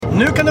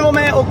Nu kan du vara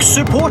med och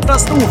supporta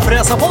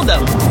Storfräsarpodden.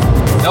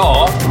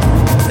 Ja.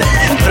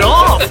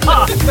 Bra!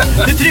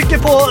 Du trycker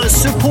på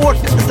support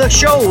the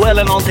show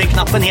eller någonting,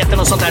 knappen heter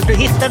något sånt där. Du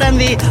hittar den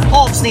vid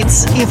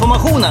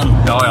avsnittsinformationen.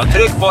 Ja, jag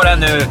tryck på den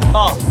nu.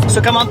 Ja,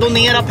 så kan man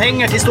donera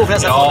pengar till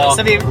Storfräsarpodden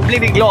så blir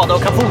vi glada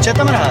och kan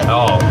fortsätta med det här.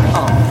 Ja.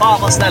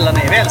 Fan vad snälla ni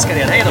är, vi älskar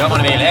er. Hej då. Gör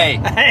vad ni vill,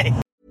 hej. Hej.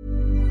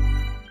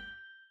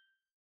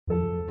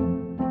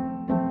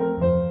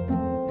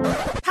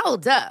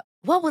 Hold up.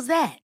 What was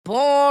that?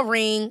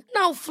 Boring.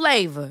 No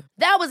flavor.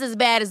 That was as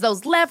bad as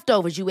those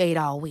leftovers you ate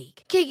all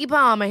week. Keke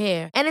Palmer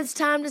here, and it's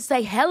time to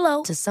say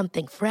hello to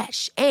something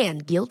fresh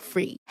and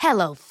guilt-free.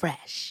 Hello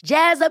Fresh.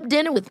 Jazz up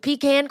dinner with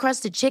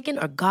pecan-crusted chicken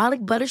or garlic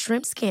butter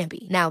shrimp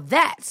scampi. Now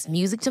that's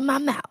music to my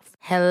mouth.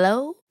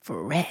 Hello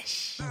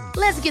Fresh.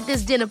 Let's get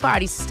this dinner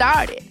party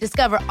started.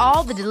 Discover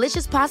all the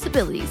delicious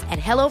possibilities at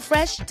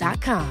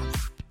hellofresh.com.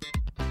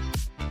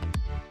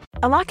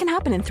 A lot can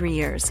happen in 3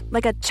 years,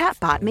 like a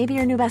chatbot may be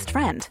your new best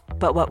friend.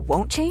 But what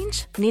won't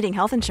change? Needing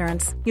health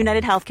insurance.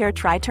 United Healthcare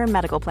Tri-Term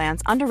Medical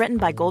Plans, underwritten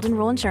by Golden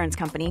Rule Insurance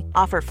Company,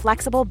 offer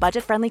flexible,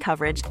 budget-friendly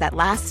coverage that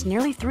lasts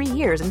nearly 3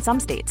 years in some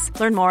states.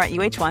 Learn more at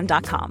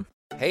uh1.com.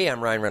 Hey,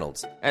 I'm Ryan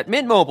Reynolds. At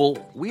Mint Mobile,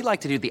 we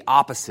like to do the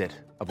opposite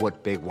of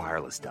what Big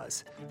Wireless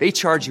does. They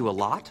charge you a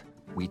lot.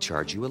 We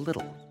charge you a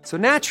little. So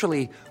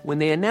naturally, when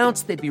they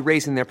announced they'd be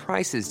raising their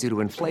prices due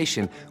to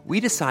inflation, we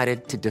decided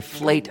to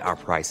deflate our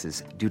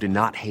prices due to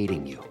not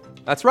hating you.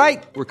 That's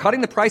right. We're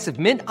cutting the price of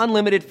Mint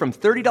Unlimited from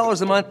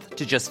 $30 a month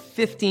to just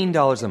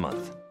 $15 a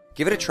month.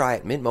 Give it a try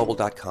at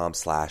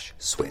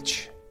mintmobile.com/switch.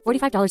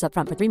 $45 up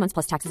front for 3 months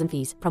plus taxes and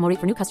fees. Promo rate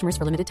for new customers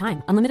for limited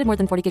time. Unlimited more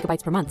than 40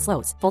 gigabytes per month.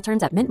 Slows full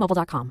terms at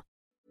mintmobile.com.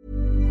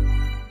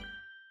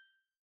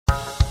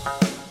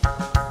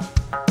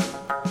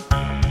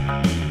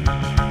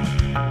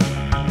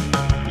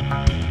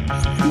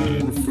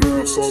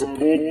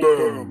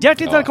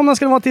 Hjärtligt välkomna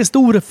ska ni vara till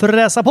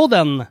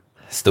Storfräsarpodden.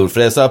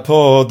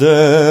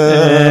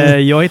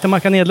 Storfräsarpodden. Jag heter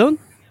Mackan Edlund.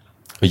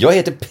 Och jag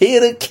heter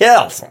Peter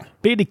Karlsson.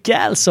 Peter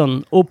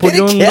Karlsson. Och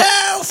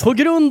på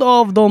grund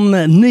av de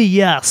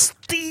nya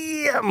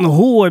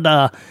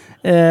stenhårda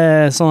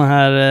såna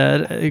här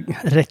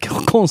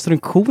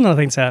rekonstruktionerna,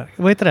 tänkte jag säga.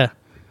 Vad heter det?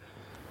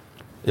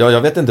 Ja,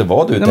 jag vet inte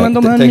vad du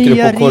tänker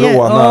du på corona?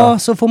 Ja,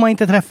 så får man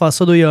inte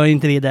träffas och då gör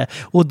inte vi det.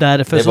 Och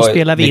därför så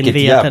spelar vi in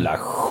vilket jävla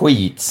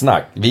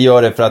skitsnack. Vi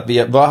gör det för att vi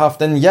har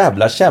haft en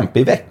jävla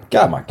kämpig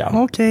vecka, Mackan.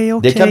 Okej.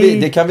 Det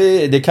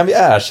kan vi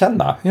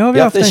erkänna. Ja, vi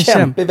har haft en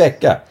kämpig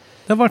vecka.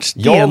 Det har varit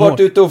stenhårt. Jag har varit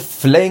ute och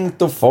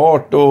flängt och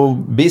fart och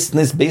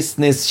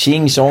business,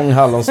 tjing tjong,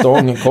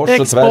 hallonstång, kors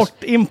och tvärs. Export,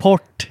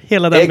 import,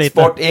 hela den biten.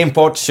 Export,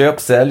 import, köp,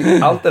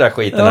 sälj, allt det där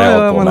skiten har jag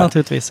hållit på med.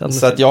 Naturligtvis.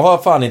 Så att jag har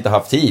fan inte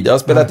haft tid. Jag har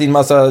spelat in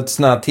massa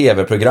såna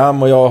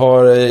tv-program och jag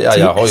har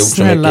gjort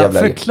så mycket jävla...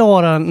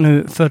 Förklara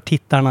nu för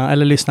tittarna,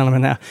 eller lyssnarna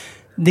menar jag.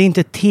 Det är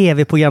inte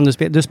tv-program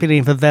du spelar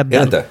in för webben. Är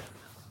det inte?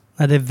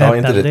 Nej, det är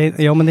webben.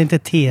 Men det är inte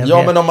tv.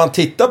 Ja, men om man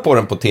tittar på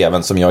den på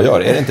tvn som jag gör,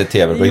 är det inte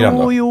tv-program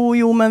då?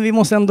 Jo, men vi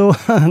måste ändå...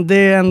 Det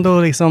är ändå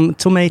liksom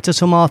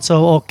tomater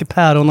och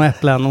päron och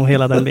äpplen och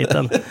hela den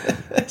biten.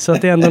 Så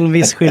att det är ändå en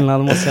viss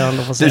skillnad, måste jag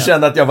ändå få säga. Du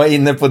kände att jag var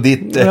inne på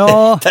ditt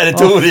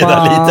territorium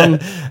lite.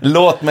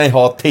 Låt mig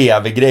ha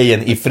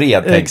tv-grejen i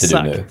fred, tänkte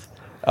du nu.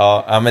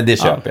 Ja, men det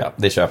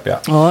köper jag.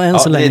 Ja, än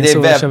så länge det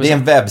är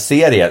en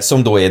webbserie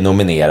som då är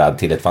nominerad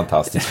till ett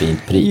fantastiskt fint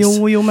pris.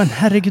 Jo, men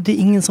herregud, det är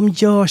ingen som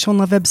gör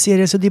sådana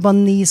webbserier, så det är bara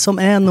ni som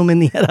är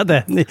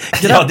nominerade.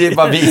 Ja, det är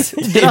bara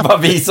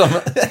vi som...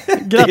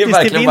 Grattis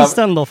till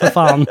vinsten då, för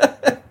fan.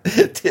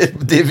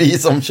 Det är vi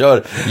som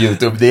kör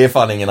YouTube, det är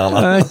fan ingen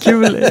annan.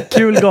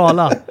 Kul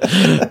gala.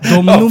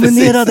 De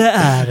nominerade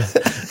är...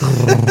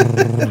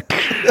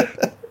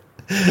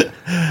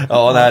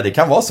 Ja, nej, det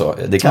kan vara så.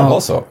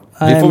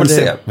 Vi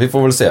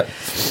får väl se.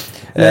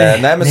 Nej,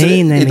 jag är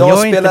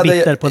inte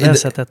bitter på det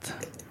sättet.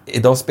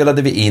 Idag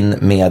spelade vi in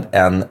med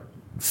en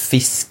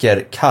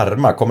Fisker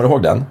Karma. Kommer du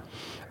ihåg den?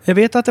 Jag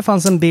vet att det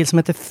fanns en bil som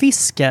heter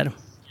Fisker.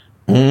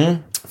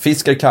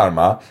 Fisker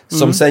Karma,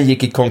 som sen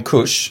gick i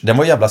konkurs. Den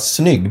var en jävla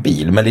snygg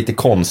bil, men lite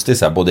konstig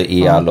så här, både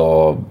el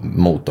och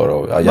motor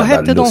och vad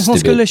hette de som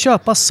skulle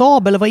köpa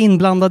Saab eller var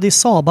inblandade i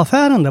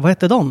Saab-affären? Vad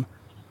hette de?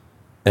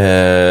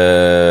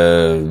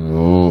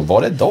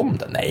 Var det de?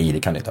 Nej, det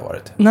kan det inte ha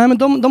varit. Nej, men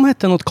de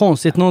hette något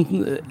konstigt.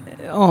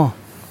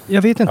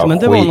 Jag vet inte, men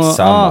det var något...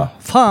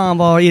 fan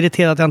vad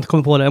irriterat jag inte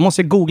kom på det. Jag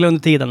måste googla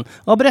under tiden.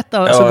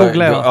 Berätta, så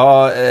googlar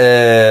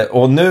jag.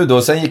 Och nu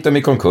då, sen gick de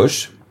i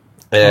konkurs.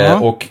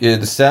 Och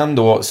sen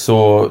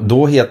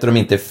då heter de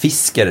inte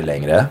Fisker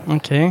längre.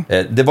 Okay.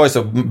 Det var ju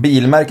så,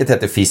 bilmärket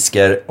heter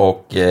Fisker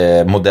och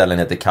modellen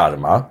heter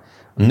Karma.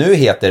 Nu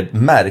heter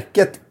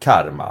märket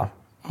Karma.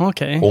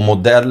 Okay. Och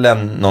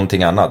modellen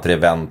någonting annat,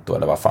 Revento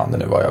eller vad fan det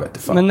nu var, jag vet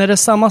inte. Men är det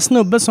samma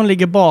snubbe som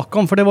ligger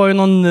bakom? För det var ju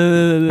någon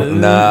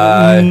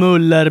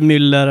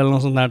Müller eller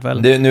något sånt där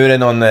väl? Nu är det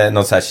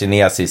någon så här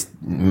kinesisk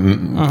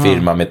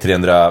firma med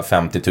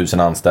 350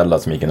 000 anställda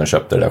som gick in och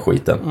köpte den där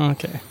skiten.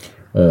 Okay.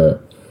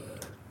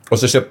 Och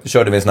så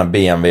körde vi en sån här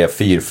BMW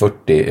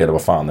 440 eller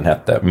vad fan den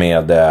hette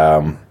med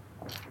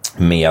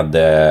med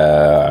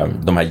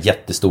de här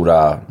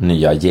jättestora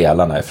nya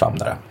gelarna är fram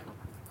där.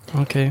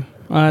 Okej.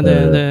 Nej,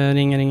 det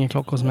ringer ingen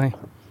klocka hos mig.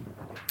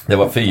 Det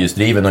var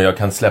fyrhjulsdriven och jag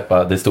kan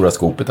släppa det stora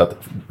skopet att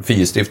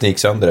fyrhjulsdriften gick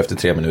sönder efter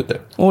 3 minuter.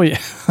 Oj,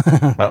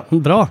 ja.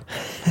 Bra.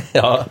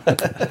 Ja,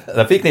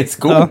 där fick ni ett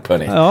skop,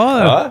 hörni.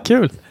 Ja,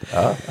 kul.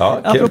 Ja,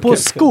 apropå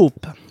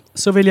skop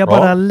så vill jag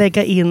bara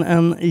lägga in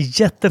en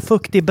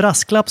jättefuktig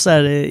brasklapp så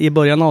här i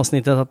början av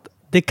avsnittet att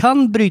det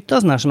kan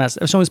brytas när som helst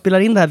eftersom vi spelar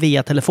in det här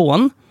via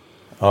telefon.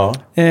 Ja.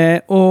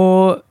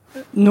 Och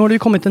nu har det ju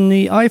kommit en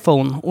ny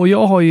iPhone och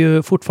jag har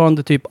ju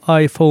fortfarande typ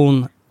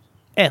iPhone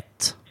 1.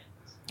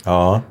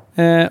 Ja.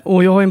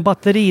 Och jag har en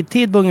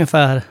batteritid på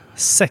ungefär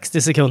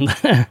 60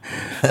 sekunder.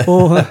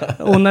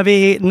 och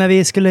när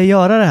vi skulle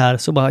göra det här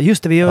så bara,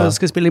 just det, vi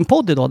ska spela in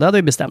podd idag, det hade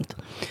vi bestämt.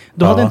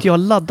 Då hade inte jag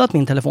laddat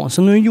min telefon,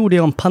 så nu gjorde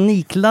jag en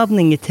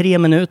panikladdning i 3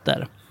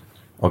 minuter.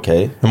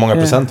 Okej. Hur många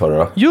procent har du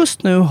då?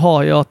 Just nu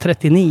har jag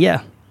 39.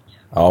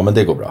 Ja, men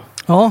det går bra.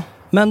 Ja,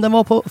 men den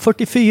var på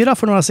 44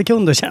 för några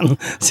sekunder sedan.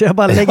 Så jag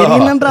bara lägger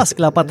in en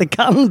brasklapp att det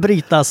kan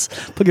brytas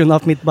på grund av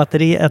att mitt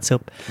batteri äts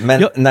upp.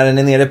 Men när den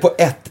är nere på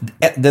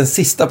den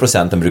sista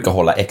procenten brukar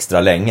hålla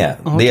extra länge.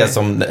 Okay. Det är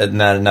som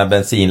när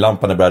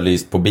bensinlampan börjar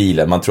lyst på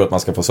bilen. Man tror att man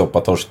ska få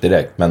soppatorsk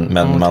direkt. Men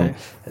man,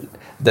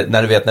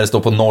 när det står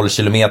på 0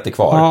 kilometer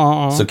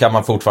kvar så kan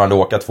man fortfarande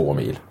åka 2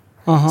 mil.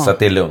 Så att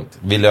det är lugnt.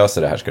 Vi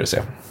löser det här, ska du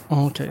se.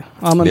 Okay.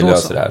 Vi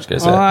löser det här, ska du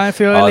se. Nej,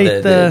 för jag är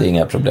lite... det är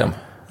inga problem.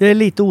 Jag är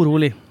lite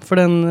orolig, för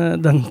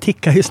den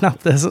tickar ju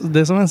snabbt. Det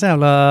är som en sån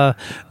jävla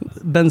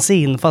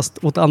bensin, fast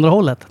åt andra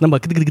hållet. Den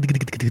bara...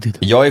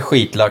 Jag är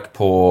skitlack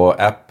på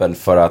Apple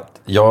för att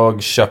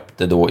jag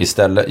köpte då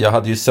istället... Jag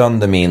hade ju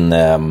sönder min...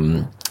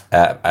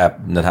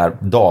 den här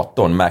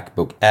datorn,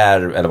 Macbook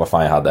Air, eller vad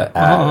fan jag hade.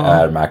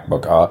 Air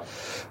Macbook, ja.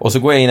 Och så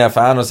går jag in i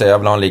affären och säger jag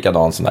vill ha en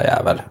likadan sån där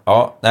jävel.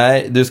 Ja,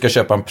 nej, du ska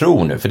köpa en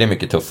Pro nu, för det är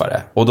mycket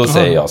tuffare. Och då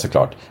säger jag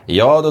såklart,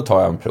 ja, då tar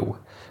jag en Pro.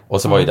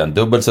 Och så var ju den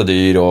dubbelt så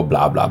dyr och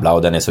bla bla bla.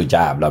 Och den är så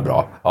jävla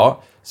bra. Ja,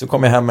 så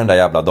kom jag hem med den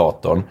där jävla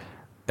datorn.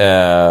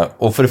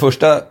 Och för det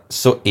första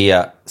så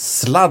är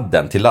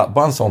sladden till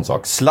bara en sån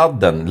sak.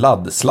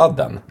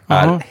 Laddsladden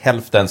är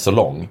hälften så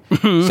lång.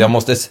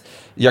 Så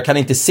jag kan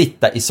inte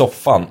sitta i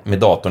soffan med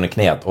datorn i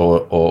knät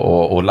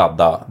och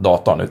ladda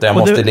datorn. Utan jag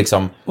måste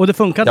liksom... Och det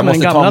funkar inte med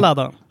den gamla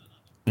laddaren?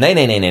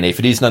 Nej.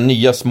 För det är såna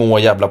nya små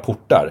jävla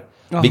portar.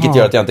 Vilket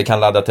gör att jag inte kan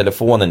ladda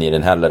telefonen i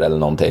den heller eller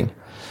någonting.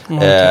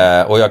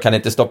 Och jag kan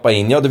inte stoppa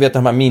in, du vet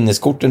de här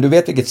minneskorten, du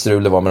vet vilket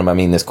strul det var med de här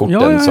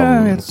minneskorten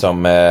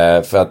som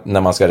för att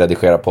när man ska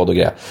redigera podd och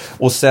grejer.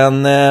 Och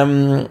sen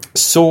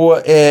så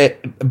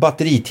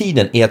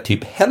batteritiden är typ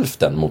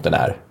hälften mot den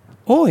här.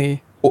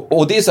 Oj.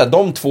 Och det är så här,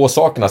 de 2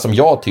 sakerna som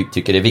jag typ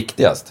tycker är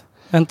viktigast.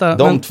 Vänta,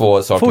 de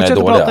 2 sakerna är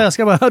dåliga. Fortsätt prata, jag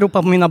ska bara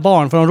ropa på mina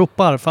barn för de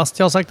ropar, fast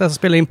jag har sagt att jag ska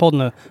spela in podd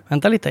nu.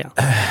 Vänta lite igen.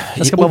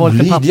 Jag ska bara vara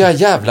lite papp.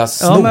 Jävla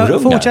snorungar. Ja,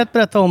 men fortsätt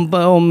berätta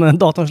om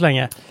datorn så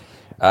länge.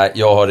 Nej,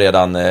 jag har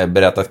redan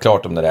berättat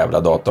klart om den där jävla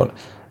datorn.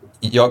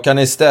 Jag kan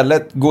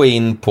istället gå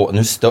in på...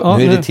 Nu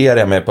irriterar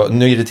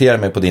jag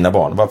mig på dina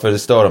barn. Varför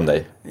stör de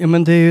dig? Ja,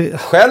 men det är ju...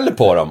 Skäll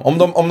på dem.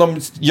 Om de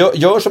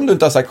gör som du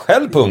inte har sagt,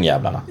 skäll på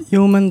ungjävlarna.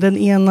 Jo, men den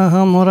ena,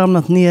 han har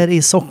ramlat ner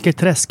i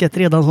sockerträsket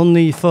redan som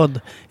nyfödd.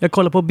 Jag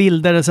kollar på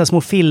bilder, så här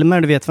små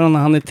filmer, du vet, från när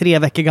han är 3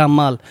 veckor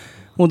gammal.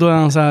 Och då är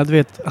han så här, du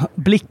vet,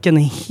 blicken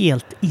är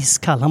helt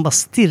iskall. Han bara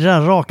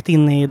stirrar rakt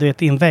in i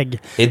en vägg.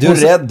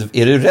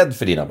 Är du rädd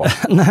för dina barn?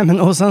 Nej,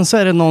 men och sen så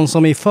är det någon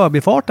som i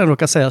förbifarten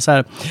råkar säga så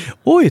här: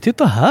 oj,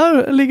 titta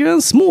här ligger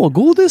en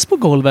smågodis på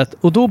golvet.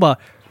 Och då bara...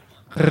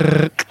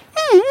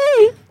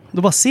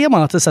 Då bara ser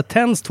man att det så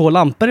tänds 2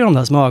 lampor i de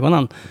där små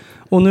ögonen.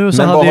 Och nu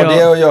så men vad har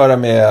det att göra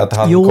med att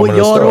han kommer att störa dig?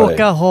 Jo, jag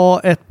råkar ha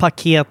ett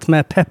paket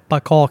med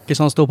pepparkakor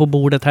som står på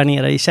bordet här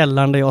nere i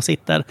källaren där jag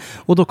sitter.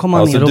 Och då kom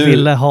han ner och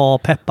ville ha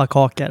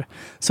pepparkakor.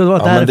 Så det var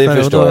därför. Men det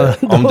förstår jag.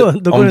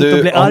 Då går det inte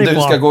att bli arg på. Om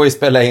du ska gå och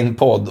spela in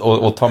podd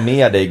och ta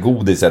med dig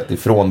godiset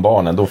ifrån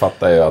barnen, då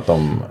fattar jag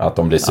att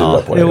de blir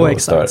sura på dig. Jo,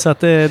 exakt. Så att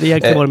det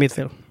egentligen var mitt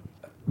fel.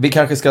 Vi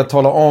kanske ska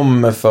tala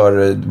om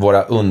för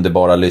våra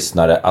underbara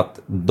lyssnare att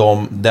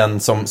den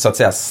som så att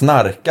säga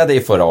snarkade i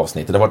förra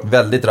avsnittet, det har varit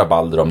väldigt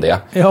rabalder om det.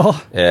 Ja.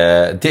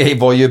 Det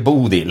var ju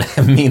Bodil,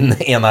 min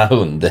ena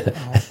hund.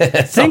 Ja.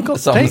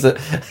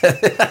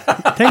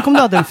 Tänk om du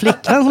hade en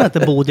flickvän som hette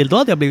Bodil, då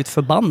hade jag blivit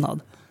förbannad.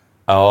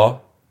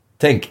 Ja.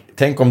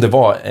 Tänk om det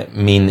var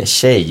min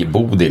tjej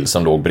Bodil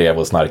som låg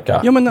bredvid och snarkade.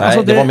 Ja, men nej,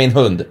 alltså det var min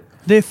hund.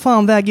 Det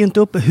fan väger ju inte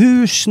upp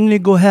hur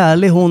snygg och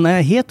härlig hon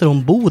är. Heter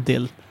hon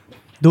Bodil?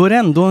 Då är det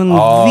ändå en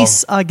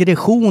viss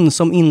aggression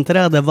som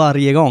inträder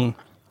varje gång.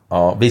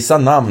 Ja, vissa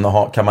namn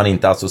kan man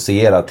inte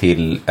associera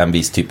till en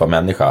viss typ av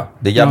människa.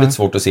 Det är jävligt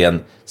svårt att se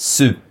en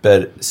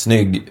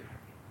supersnygg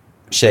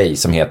tjej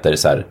som heter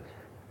så här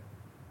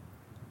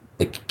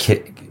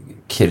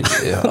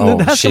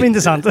Det här ska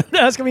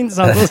bli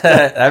intressant.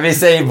 Nej, vi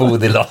säger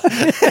Bodil då.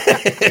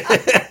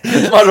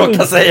 Man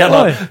råkar säga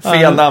något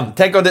fel namn.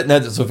 Tänk om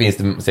så finns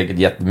det säkert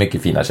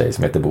jättemycket fina tjejer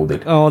som heter Bodil.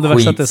 Ja, det var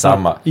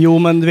skitsamma. Jo,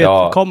 men du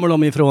vet, kommer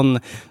de ifrån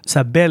så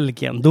här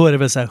Belgien, då är det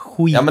väl så här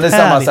skit. Ja, men det är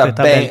samma så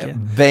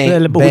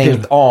här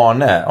Bengt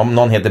Arne. Om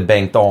någon heter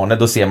Bengt Arne,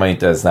 då ser man ju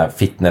inte en sån här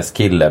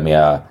fitnesskille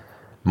med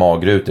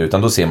magrutor,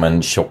 utan då ser man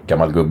en tjock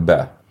gammal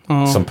gubbe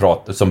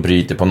som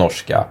bryter på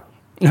norska.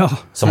 Ja.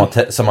 Som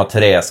har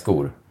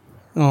träskor.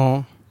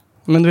 Ja.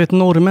 Men du vet,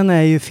 normen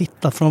är ju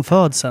fitta från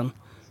födseln.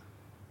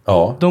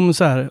 Ja. De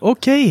så här,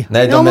 okej.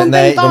 Nej, de är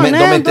inte...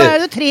 Då är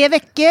det 3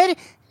 veckor.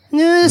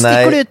 Nu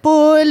sticker du ut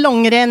på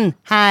långren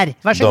här.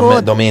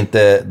 Varsågod. De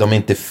är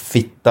inte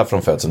fitta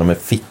från födseln, de är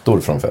fittor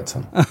från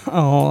födseln.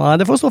 Ja,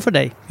 det får stå för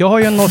dig. Jag har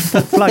ju en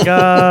norsk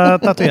flagga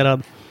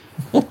tatuerad.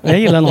 Jag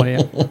gillar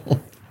Norge.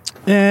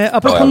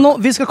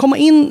 Vi ska komma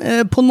in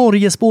på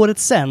Norgespåret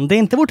sen. Det är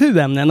inte vårt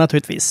huvudämne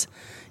naturligtvis.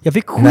 Jag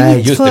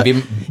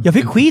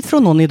fick skit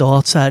från någon idag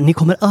att så här, ni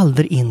kommer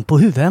aldrig in på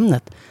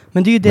huvudämnet.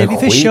 Men det är ju det vi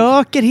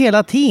försöker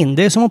hela tiden.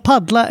 Det är som att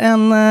paddla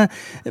en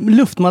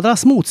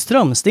luftmadrass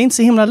motströms. Det är inte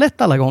så himla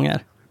lätt alla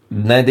gånger.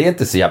 Nej, det är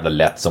inte så jävla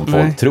lätt som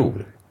folk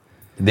tror.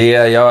 Vi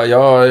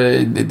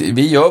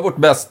gör vårt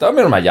bästa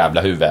med de här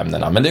jävla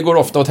huvudämnena, men det går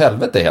ofta åt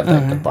helvete helt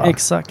enkelt bara.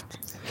 Exakt.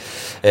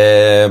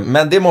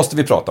 Men det måste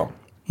vi prata om.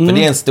 För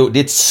det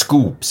är ett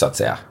scoop så att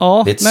säga.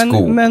 Ja, det är ett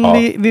scoop. Men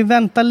vi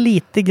väntar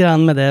lite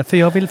grann med det, för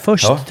jag vill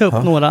först ta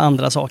upp några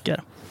andra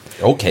saker.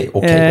 Okej.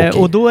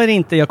 Och då är det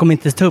inte, jag kommer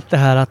inte ta upp det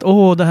här att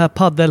det här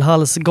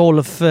paddelhals,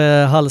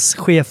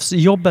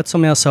 golfhalschefsjobbet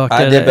som jag söker.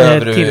 Nej, det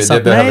behöver du inte.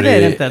 Det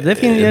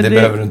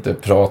behöver du inte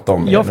prata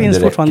om. Jag finns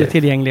fortfarande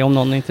tillgänglig om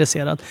någon är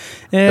intresserad.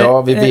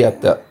 Ja, vi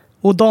vet det.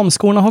 Och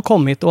damskorna har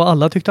kommit och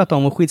alla tyckte att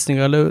de var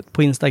skitsnygga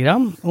på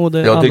Instagram. Och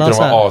jag tyckte de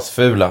var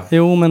asfula.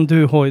 Jo, men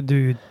du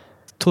är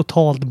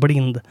totalt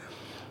blind.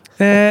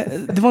 Det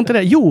var inte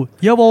det. Jo,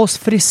 jag var hos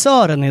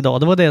frisören idag.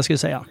 Det var det jag skulle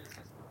säga.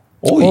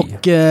 Oj,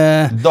 och,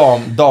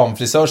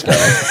 damfrisörska?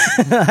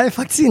 Nej,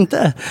 faktiskt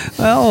inte.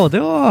 Ja, det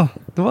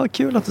var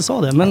kul att du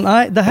sa det. Men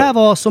nej, det här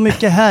var så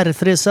mycket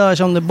herrfrisör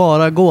som det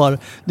bara går.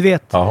 Du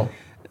vet,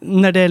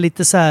 när det är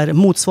lite så här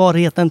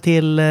motsvarigheten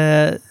till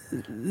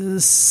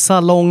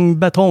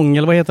salongbetong,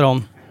 eller vad heter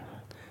de?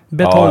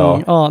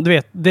 Betong, ja, du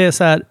vet. Det är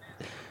så här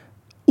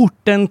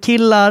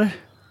ortenkillar.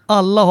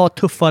 Alla har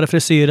tuffare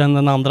frisyr än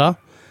den andra.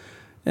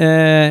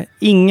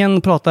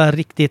 Ingen pratar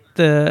riktigt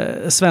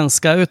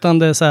svenska, utan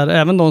det är så här,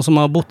 även de som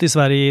har bott i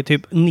Sverige i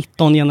typ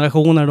 19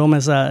 generationer, de är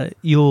så här,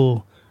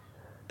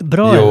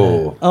 bra.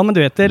 Ja, men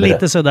du vet, det är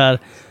lite så där.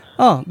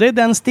 Ja, det är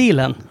den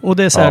stilen. Och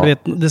det är så här, du vet,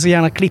 det ska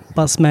gärna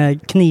klippas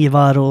med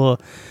knivar och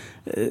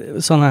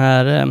såna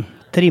här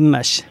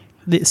trimmers.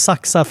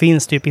 Saxa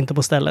finns typ inte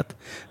på stället.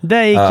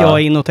 Där gick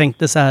jag in och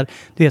tänkte så här,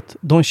 du vet,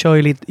 de kör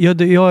ju lite,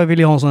 jag vill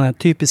ju ha en sån här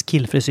typisk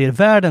killfrisyr,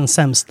 världens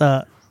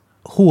sämsta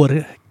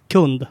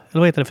hårkund, eller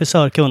vad heter det,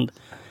 frisörkund.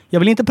 Jag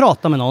vill inte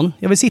prata med någon,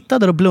 jag vill sitta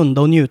där och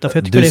blunda och njuta, för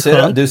jag tycker det är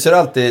skönt. Du ser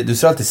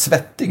alltid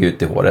svettig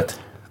ut i håret.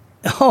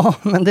 Ja,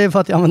 men det är för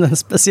att jag använder en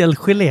speciell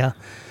gelé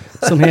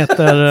som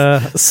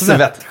heter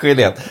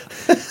svettgelé.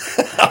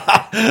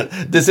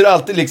 Det ser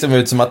alltid liksom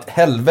ut som att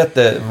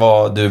helvete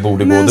vad du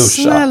borde gå och duscha. Men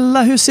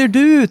snälla, hur ser du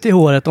ut i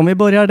håret om vi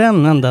börjar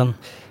den änden?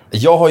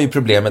 Jag har ju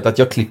problemet att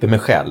jag klipper mig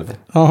själv.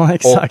 Ja,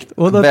 exakt.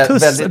 Och då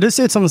du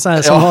ser ut som så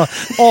här som har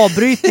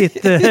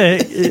avbrytit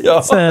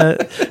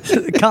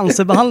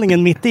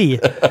cancerbehandlingen mitt i.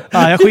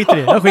 Jag skiter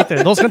i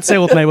det. De ska inte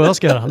säga åt mig vad jag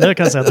ska göra. Det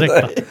kan jag säga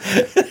direkt.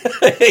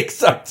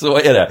 Exakt, så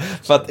är det.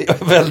 För att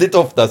väldigt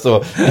ofta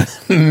så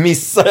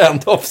missar jag en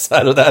tofs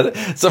här och där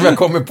som jag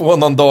kommer på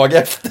någon dag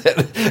efter.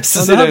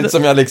 Så ser det ut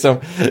som jag liksom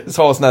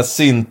har sån här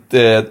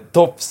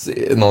synt-tofs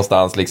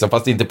någonstans liksom,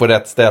 fast inte på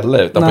rätt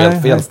ställe utan på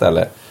helt fel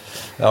ställe.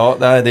 Ja,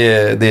 det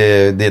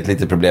är ett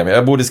litet problem.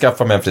 Jag borde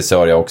skaffa mig en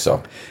frisör jag också.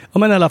 Ja,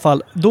 men i alla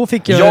fall, då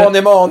fick jag... Jan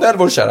Emanuel,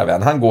 vår kära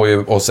vän, han går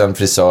ju hos en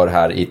frisör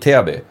här i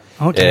Täby.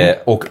 Okay.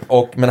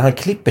 Men han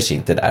klipper sig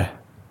inte där.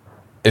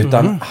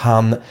 Utan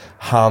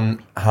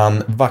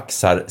han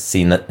vaxar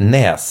sin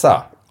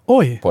näsa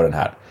på den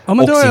här. Ja,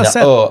 men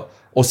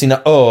och sina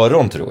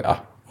öron, tror jag.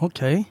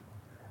 Okej.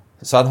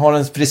 Så han har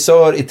en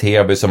frisör i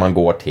Täby som han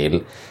går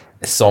till,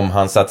 som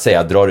han så att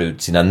säga drar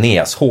ut sina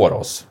näshår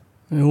hos.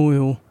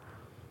 Jo.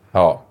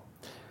 Ja.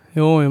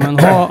 Jo, men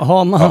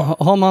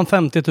har man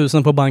 50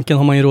 000 på banken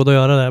har man ju råd att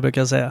göra det,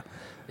 brukar jag säga.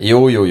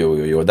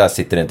 Jo. Där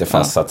sitter det inte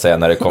fast så att säga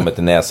när det kommer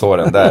till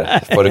näshåren.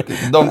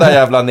 De där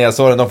jävla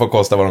näshåren, de får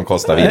kosta vad de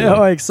kostar vid.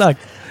 Ja, exakt.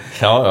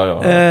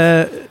 Ja.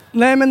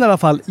 Nej, men i alla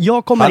fall,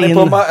 jag kommer in...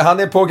 Han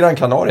är på Gran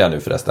Canaria nu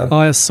förresten.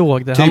 Ja, jag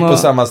såg det. Typ på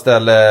samma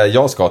ställe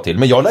jag ska till.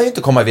 Men jag lär ju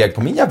inte komma iväg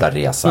på min jävla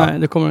resa. Nej,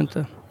 det kommer du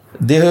inte.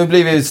 Det har ju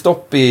blivit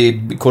stopp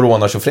i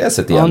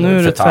coronatjofräset igen. Ja, nu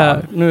är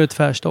det ett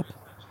tvärstopp.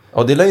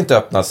 Och det lär ju inte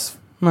öppnas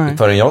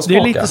förrän jag ska Det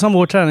är åka. lite som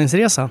vår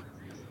träningsresa.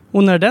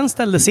 Och när den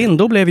ställdes in,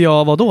 då blev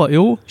jag vadå?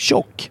 Jo,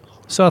 tjock.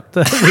 Så att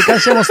vi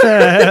kanske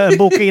måste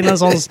boka in en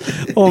sån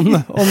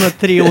om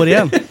 3 år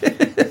igen.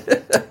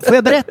 Får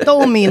jag berätta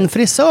om min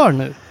frisör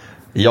nu?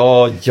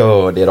 Ja,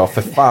 gör det då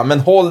för fan. Men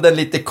håll den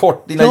lite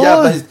kort, dina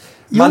jävla...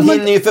 Man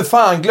hinner ju för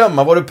fan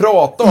glömma vad du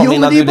pratar om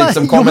innan du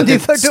liksom kommer till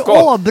skott. Jo, det är för att du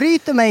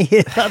avbryter mig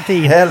hela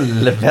tiden.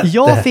 Helvete.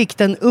 Jag fick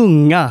den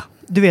unga,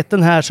 du vet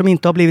den här som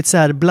inte har blivit så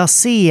här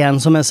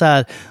blasén, som är så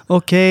här: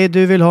 okej,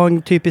 du vill ha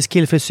en typisk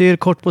killfrisyr,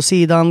 kort på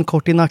sidan,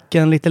 kort i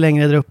nacken, lite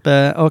längre där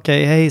uppe.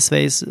 Okej, hej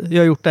Sveis,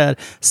 jag har gjort det här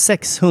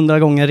 600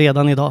 gånger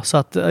redan idag, så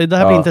att det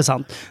här blir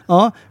intressant.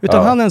 Ja,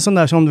 utan han är en sån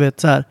där som du vet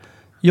så här: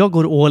 jag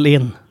går all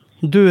in.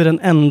 Du är den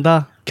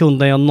enda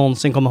kunden jag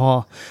någonsin kommer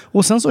ha.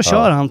 Och sen så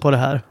kör han på det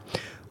här.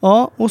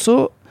 Ja, och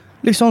så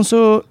liksom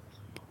så,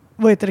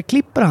 vad heter det,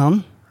 klipper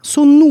han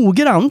så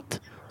noggrant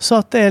så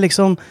att det är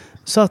liksom,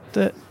 så att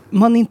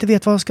man inte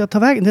vet vad ska ta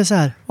vägen. Det är så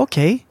här: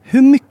 okej,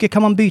 hur mycket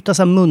kan man byta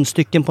så här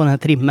munstycken på den här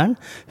trimmern?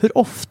 Hur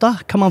ofta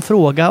kan man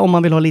fråga om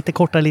man vill ha lite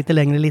kortare, lite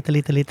längre,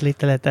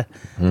 lite?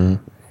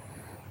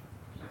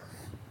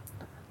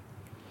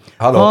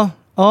 Hallå?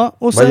 Ja,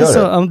 och sen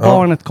så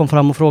barnet kom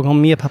fram och frågade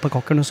om mer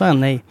pepparkakor, och sa jag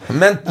nej.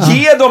 Men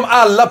ge dem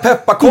alla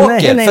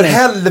pepparkakor, nej. För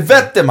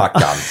helvete,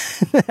 Mackan.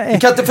 Du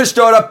kan inte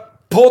förstöra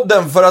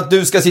podden för att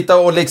du ska sitta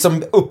och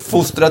liksom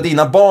uppfostra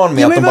dina barn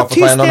med att de bara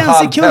får ta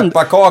 1,5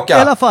 pepparkaka.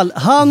 I alla fall,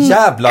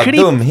 jävla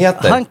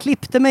dumheter. Han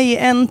klippte mig i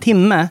 1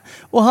 timme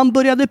och han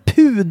började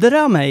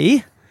pudra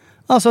mig.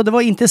 Alltså det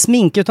var inte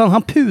smink, utan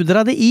han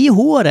pudrade i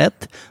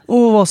håret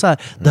och var så här: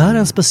 det här är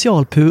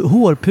en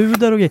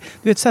hårpuder och grejer.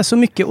 Du vet, så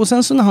mycket. Och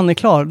sen så när han är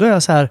klar, då är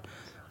jag så här: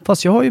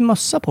 fast jag har ju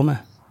mössa på mig.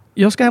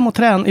 Jag ska hem och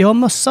träna. Jag har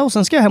mössa och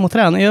sen ska jag hem och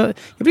träna. Jag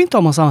vill inte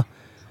ha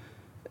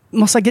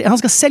massa grejer. Han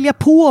ska sälja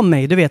på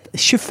mig, du vet,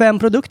 25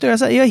 produkter.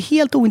 Jag är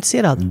helt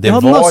ointresserad. Det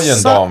jag var mössa, ju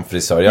en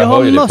damfrisör. Jag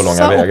hör ju det på långa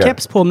vägar. Jag har mössa och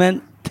keps på mig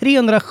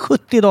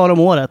 370 dagar om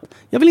året.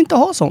 Jag vill inte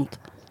ha sånt.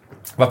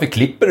 Varför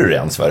klipper du det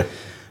ens för?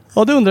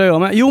 Ja, det undrar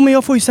jag. Men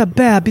jag får ju så här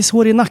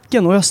bebishår i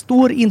nacken och jag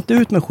står inte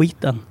ut med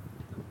skiten.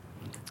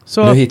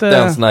 Så nu hittar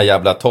jag en sån här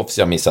jävla tofs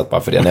jag missat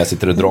bara för det när jag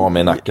sitter och drar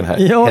mig i nacken här.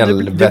 Ja,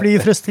 du blir ju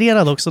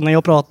frustrerad också när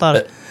jag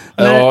pratar.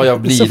 Ja,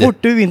 jag blir så fort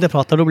du inte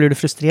pratar, då blir du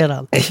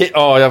frustrerad.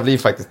 Ja, jag blir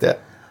faktiskt det.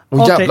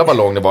 Och jävla vad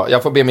lång det var.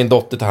 Jag får be min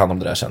dotter ta hand om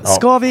det där sen.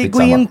 Ska vi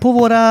gå in på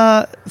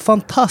våra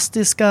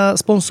fantastiska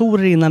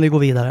sponsorer innan vi går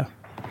vidare?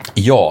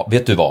 Ja,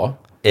 vet du vad?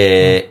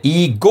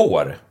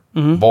 Igår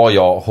var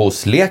jag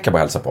hos Lekab och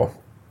hälsade på.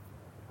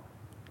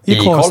 I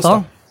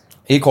Karlstad?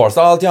 I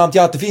Karlstad, allt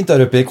jättefint där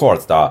uppe i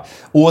Karlstad.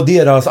 Och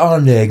deras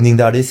anläggning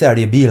där de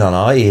säljer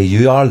bilarna är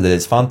ju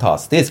alldeles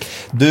fantastisk.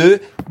 Du,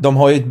 de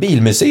har ju ett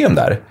bilmuseum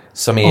där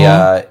som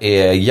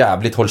är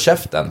jävligt håll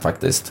käften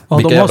faktiskt. Ja,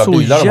 vilka de har så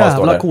bilar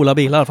jävla coola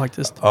bilar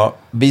faktiskt. Ja,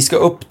 vi ska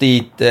upp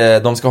dit,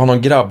 de ska ha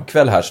någon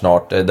grabbkväll här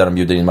snart där de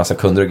bjuder in massa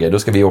kunder och grejer. Då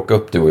ska vi åka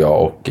upp, du och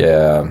jag, och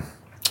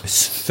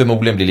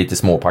förmodligen bli lite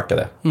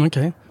småpackade.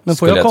 Okej. Men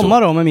får jag komma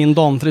då med min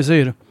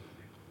damfrisyr?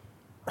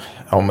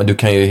 Ja, men du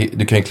kan ju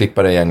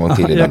klippa dig en gång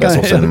till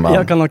innan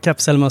jag kan ha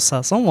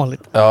kepselmössa som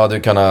vanligt. Ja, du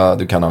kan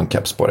ha en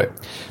keps på dig.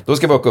 Då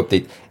ska vi åka upp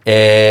dit.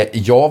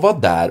 Jag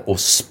var där och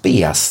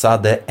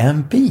spesade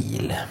en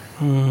bil.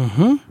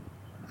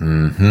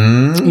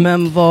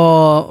 Men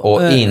vad...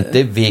 Och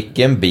inte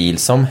vilken bil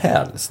som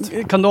helst.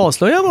 Kan du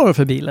avslöja vad det är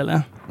för bil,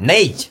 eller?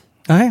 Nej!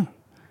 Nej.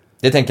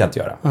 Det tänker jag inte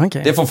göra.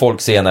 Okay. Det får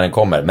folk se när den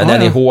kommer. Men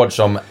den är hård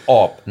som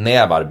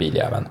apnävar,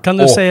 biljäveln. Kan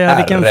du säga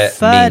vilken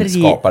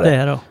färg det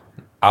är då?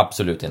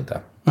 Absolut inte.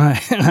 Nej.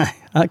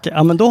 Okay.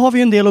 Ja, men då har vi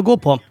ju en del att gå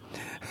på.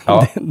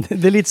 Ja.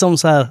 Det är lite som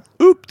så här: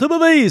 upp till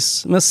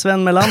bevis med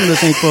Sven Melander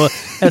som gick på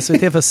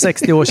SVT för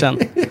 60 år sedan.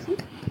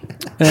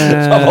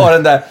 Vad var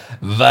den där?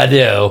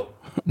 Vadå?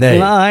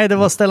 Nej, det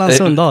var Stellan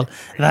Sundahl.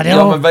 Vadå?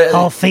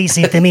 Har fis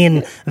inte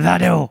min?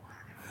 Vadå?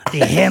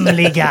 Det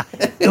hemliga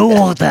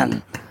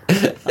orden.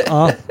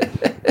 Ja.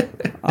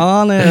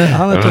 Han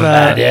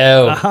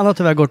har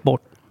tyvärr gått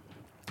bort.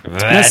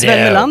 Men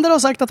Sven Melander har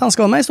sagt att han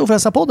ska vara med i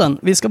Storfräsarpodden.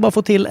 Vi ska bara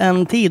få till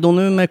en tid, och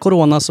nu med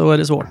corona så är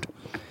det svårt.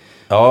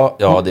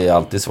 Ja, det är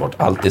alltid svårt.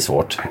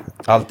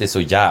 Alltid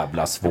så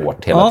jävla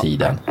svårt hela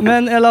tiden.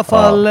 Men i alla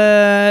fall,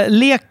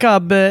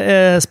 Lekab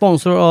är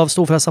sponsor av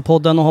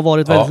Storfräsarpodden och har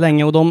varit väldigt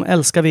länge, och de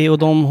älskar vi, och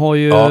de har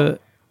ju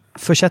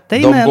försett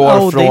dig med en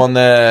Audi. De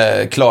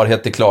går från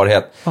klarhet till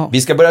klarhet. Ja.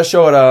 Vi ska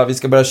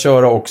börja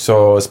köra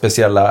också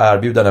speciella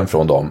erbjudanden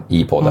från dem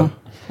i podden.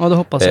 Ja, det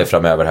hoppas jag.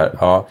 Framöver här.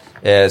 Ja.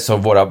 Så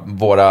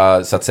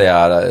våra så att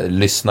säga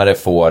lyssnare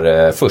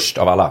får först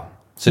av alla.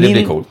 Så det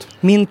blir coolt.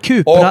 Min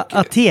Cupra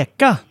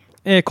Ateca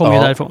kommer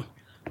ju därifrån.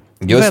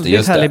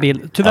 Just härlig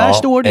bil. Tyvärr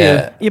står det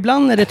ju,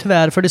 ibland är det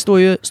tyvärr, för det står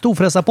ju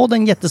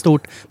Storfräsarpodden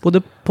jättestort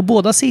både på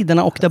båda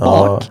sidorna och där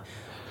bak.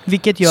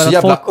 Vilket gör så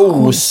jävla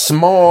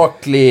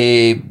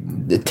osmaklig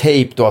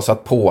tejp du har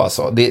satt på,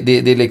 alltså.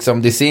 Det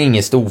liksom, det ser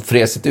inget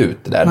storfräsigt ut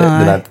den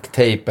här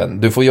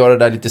tejpen. Du får göra det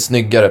där lite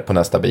snyggare på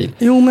nästa bil.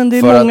 Jo, men det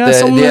är för många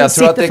som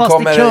sitter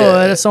fast i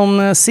köer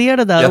som ser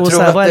det där och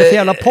säger, vad är det för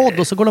jävla podd?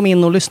 Och så går de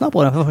in och lyssnar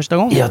på den för första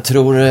gången. Jag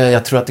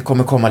tror att det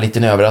kommer komma lite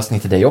en överraskning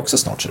till dig också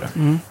snart.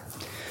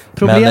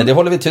 Men det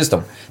håller vi tyst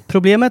om.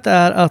 Problemet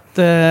är att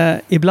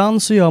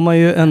ibland så gör man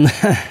ju en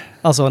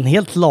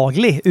helt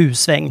laglig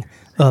U-sväng.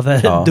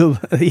 över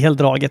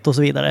eldraget och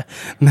så vidare.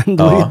 Men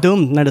då är det ju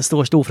dumt när det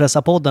står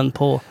Storfräsarpodden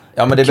på...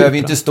 Ja, men det behöver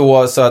ju inte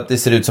stå så att det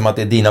ser ut som att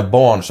det är dina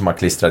barn som har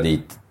klistrat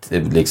dit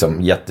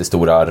liksom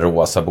jättestora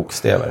rosa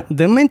bokstäver.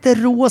 De är inte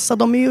rosa,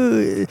 de är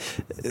ju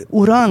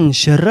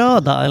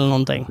orange-röda eller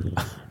någonting.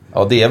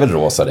 Ja, det är väl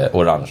rosa det,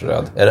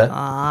 orange-röd, är det?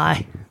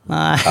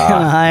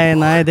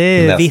 Nej, det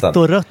är nästan. vitt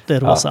och rött det är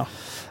rosa.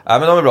 Ja,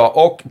 men de är bra.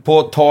 Och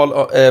på tal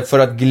för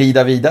att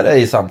glida vidare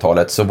i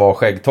samtalet så var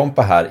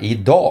Skäggtompa här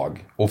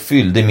idag och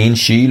fyllde min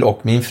kyl och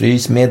min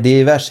frys med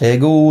diverse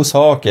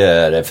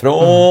godsaker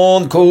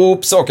från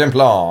Coop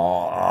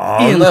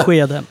Sockenplan.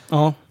 Enskede,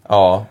 ja.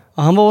 Ja.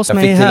 Han var hos Jag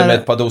mig fick till här. och med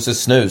ett par doser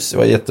snus, det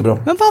var jättebra.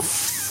 Men vad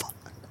fan?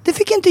 Det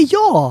fick inte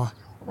jag.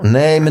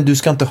 Nej, men du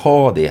ska inte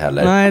ha det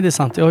heller. Nej, det är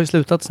sant. Jag har ju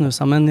slutat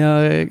snusa, men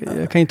jag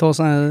kan inte ha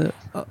sån här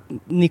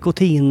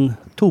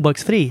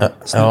tobaksfri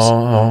snus.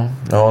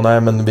 Ja,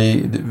 nej, men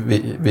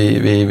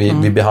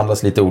vi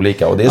behandlas lite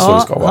olika och det är så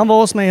det ska vara. Han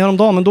var hos mig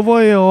häromdagen, men då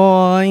var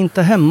jag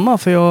inte hemma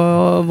för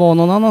jag var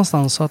någon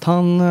annanstans, så att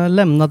han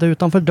lämnade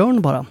utanför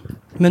dörren bara.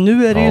 Men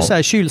nu är det ju så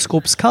här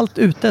kylskåpskallt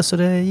ute, så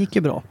det gick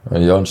ju bra. Det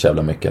gör inte så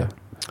jävla mycket.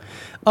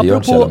 Det gör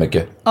inte så jävla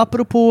mycket.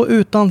 Apropå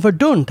utanför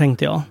dörren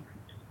tänkte jag.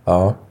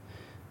 Ja.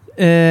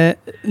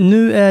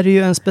 Nu är det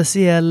ju en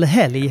speciell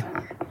helg.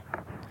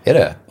 Är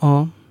det?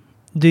 Ja.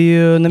 Det är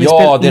ju när vi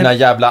dina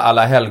jävla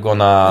alla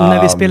helgona.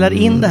 När vi spelar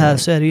in det här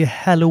så är det ju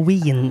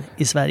Halloween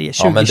i Sverige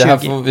 2020. Ja, men det här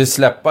får vi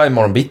släppa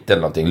imorgon bitti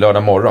eller någonting.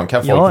 Lördag morgon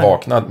kan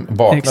folk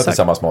vakna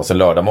tillsammans med oss en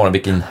lördag morgon.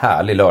 Vilken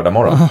härlig lördag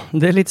morgon. Ja,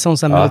 det är lite som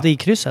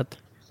melodikrysset.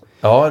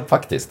 Ja,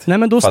 faktiskt. Nej,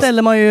 men då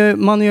ställer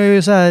man gör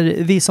ju så här,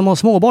 vi som har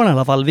småbarn i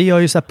alla fall, vi gör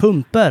ju så här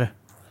pumper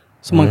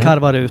som man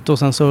karvar ut och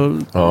sen så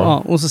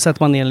och så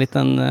sätter man ner en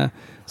liten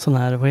sån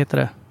här, vad heter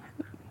det?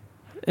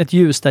 Ett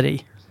ljus där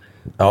i.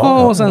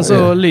 Och sen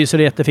så lyser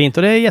det jättefint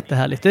och det är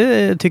jättehärligt,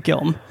 det tycker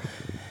jag om.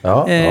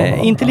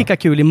 Inte lika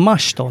kul i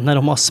mars då, när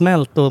de har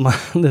smält och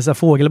det är så här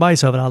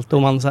fågelbajs överallt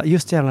och man säger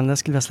just jävlar, det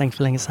skulle jag slängt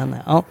för länge sedan.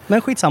 Ja,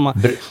 men skitsamma.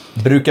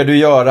 Brukar du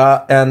göra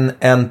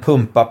en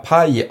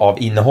pumpapaj av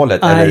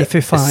innehållet? Nej, eller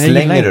för fan.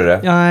 Slänger du det?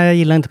 Ja, jag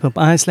gillar inte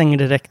pumpa. Nej, jag slänger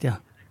det direkt, ja.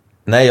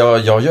 Nej,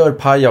 jag gör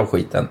paj av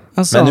skiten.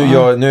 Alltså,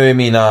 men nu är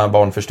mina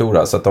barn för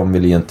stora så att de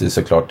vill ju inte,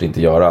 såklart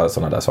inte göra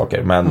sådana där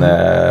saker. Men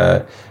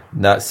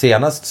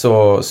senast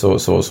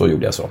så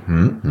gjorde jag så.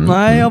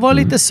 Nej, jag var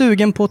lite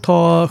sugen på att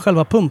ta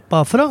själva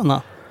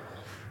pumpafröna.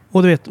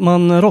 Och du vet,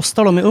 man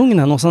rostar dem i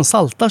ugnen och sen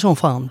saltar som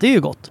fan. Det är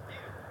ju gott.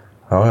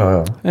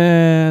 Ja.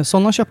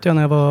 Sådana köpte jag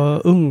när jag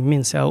var ung,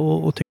 minns jag.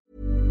 Och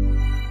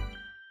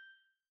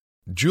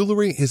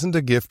Jewelry isn't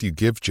a gift you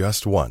give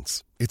just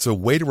once. It's a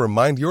way to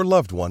remind your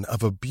loved one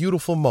of a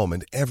beautiful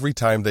moment every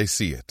time they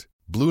see it.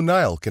 Blue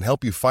Nile can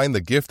help you find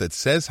the gift that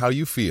says how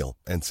you feel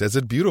and says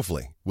it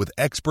beautifully, with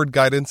expert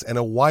guidance and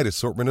a wide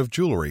assortment of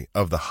jewelry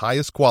of the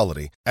highest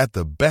quality at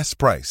the best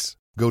price.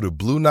 Go to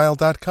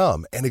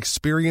BlueNile.com and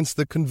experience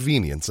the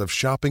convenience of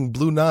shopping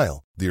Blue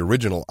Nile, the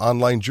original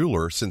online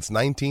jeweler since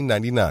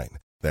 1999.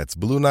 That's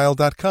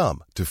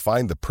BlueNile.com to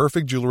find the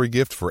perfect jewelry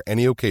gift for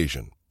any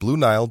occasion.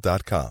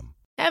 BlueNile.com.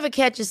 Ever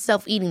catch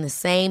yourself eating the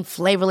same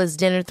flavorless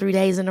dinner 3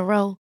 days in a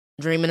row?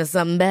 Dreaming of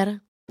something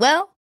better?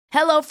 Well,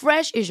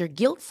 HelloFresh is your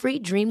guilt-free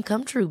dream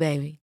come true,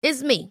 baby.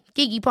 It's me,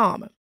 Keke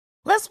Palmer.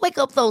 Let's wake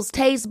up those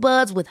taste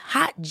buds with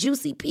hot,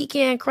 juicy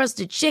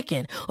pecan-crusted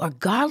chicken or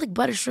garlic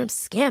butter shrimp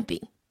scampi.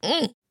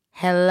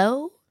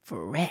 Hello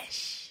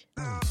Fresh.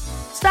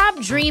 Stop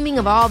dreaming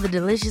of all the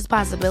delicious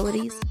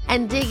possibilities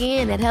and dig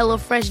in at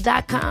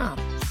HelloFresh.com.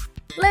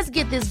 Let's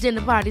get this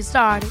dinner party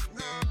started.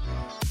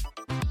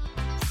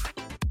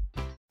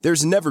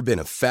 There's never been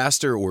a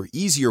faster or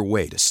easier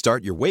way to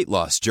start your weight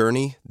loss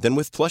journey than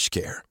with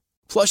PlushCare.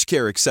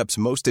 PlushCare accepts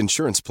most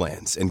insurance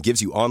plans and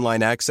gives you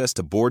online access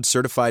to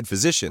board-certified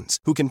physicians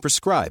who can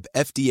prescribe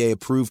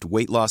FDA-approved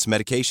weight loss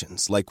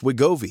medications like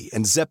Wegovy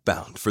and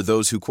Zepbound for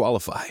those who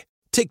qualify.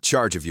 Take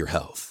charge of your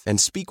health and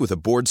speak with a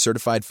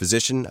board-certified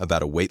physician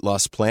about a weight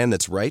loss plan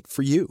that's right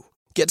for you.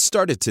 Get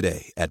started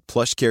today at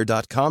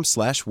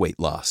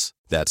plushcare.com/weightloss.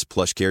 That's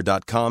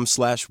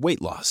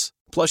plushcare.com/weightloss.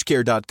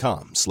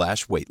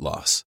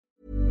 plushcare.com/weightloss.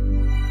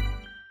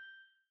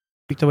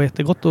 Det var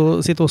jättegott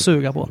att sitta och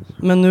suga på.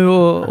 Men nu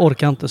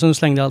orkar jag inte, så nu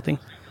slängde jag allting.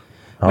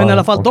 Men i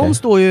alla fall, de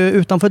står ju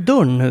utanför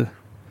dörren nu.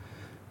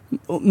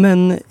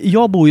 Men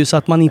jag bor ju så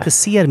att man inte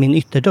ser min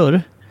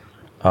ytterdörr.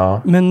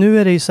 Ja. Men nu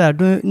är det ju så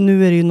här,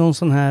 nu är det ju någon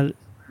sån här,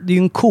 det är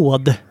ju en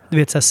kod, du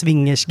vet, så här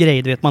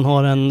swingersgrej, du vet, man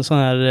har en sån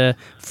här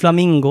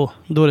flamingo,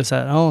 då är det så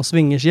här,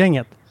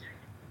 swingersgänget.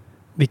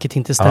 Vilket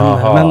inte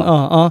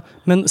stämmer.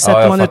 Men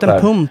sätter man ut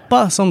en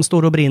pumpa som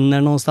står och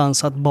brinner någonstans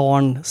så att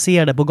barn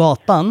ser det på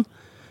gatan,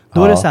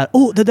 då är det så här,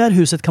 det där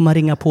huset kan man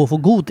ringa på och få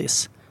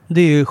godis.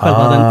 Det är ju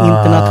själva den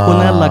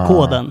internationella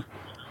koden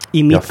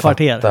i mitt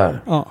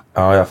kvarter. Ja,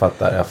 jag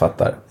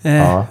fattar.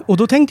 Och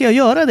då tänkte jag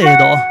göra det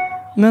idag.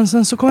 Men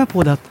sen så kom jag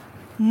på det att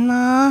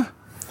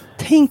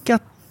tänk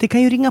att det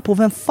kan ju ringa på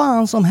vem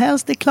fan som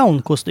helst i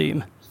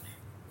clownkostym.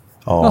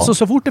 Ja. Alltså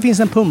så fort det finns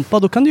en pumpa,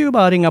 då kan du ju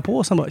bara ringa på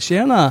och sen bara,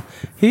 tjena,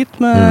 hit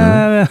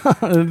med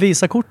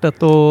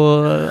Visakortet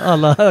och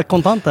alla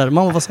kontanter.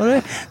 Mamma, vad sa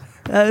du?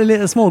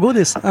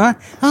 Smågodis.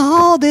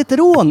 Jaha, det är ett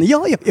rån.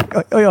 Ja.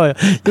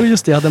 Jo,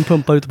 just det, jag hade en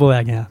pumpa ute på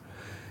vägen. Ja.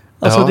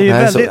 Alltså, det är ju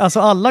väldigt, alltså,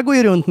 alla går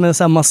ju runt med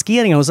så här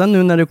maskeringar. Och sen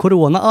nu när det är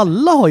corona,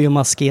 alla är ju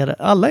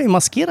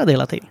maskerade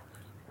hela tiden.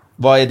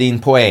 Vad är din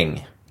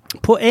poäng?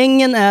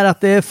 Poängen är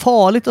att det är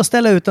farligt att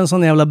ställa ut en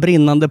sån jävla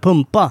brinnande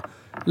pumpa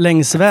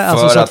längs vägen.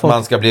 För alltså, att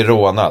man ska bli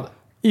rånad?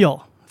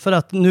 Ja, för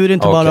att nu är det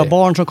inte bara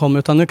barn som kommer,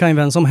 utan nu kan ju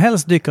vem som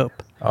helst dyka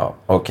upp. Ja,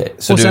 okej.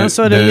 Och sen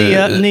så är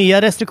det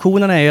nya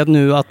restriktionerna är ju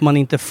nu att man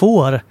inte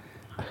får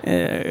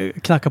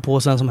knacka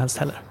på sen som helst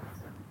heller.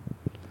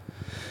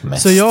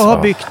 Så jag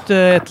har byggt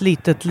ett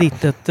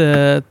litet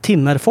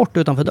timmerfort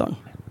utanför dörren.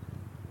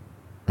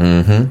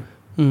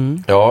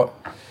 Ja,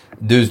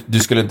 du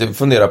skulle inte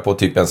fundera på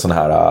typ en sån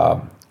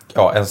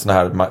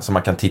här som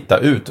man kan titta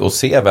ut och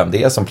se vem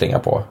det är som plingar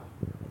på?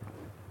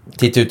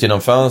 Titta ut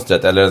genom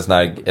fönstret eller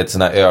ett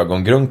sån här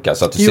ögongrunka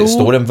så att du ser,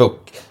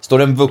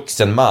 står en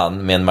vuxen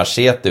man med en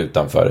machete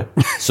utanför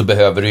så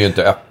behöver du ju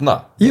inte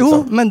öppna. Liksom.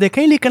 Jo, men det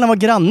kan ju lika gärna vara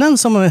grannen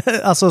som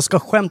alltså, ska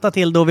skämta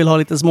till det och vill ha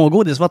lite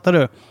smågodis, fattar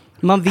du?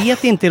 Man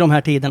vet inte i de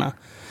här tiderna.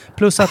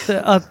 Plus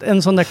att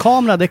en sån där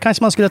kamera, det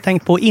kanske man skulle ha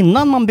tänkt på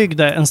innan man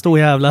byggde en stor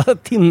jävla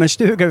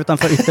timmerstuga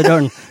utanför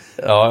ytterdörren.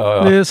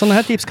 Ja. Sådana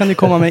här tips kan du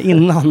komma med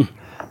innan.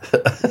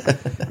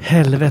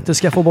 Helvete,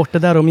 ska jag få bort det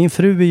där, och min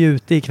fru är ju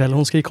ute ikväll,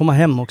 hon ska ju komma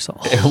hem också.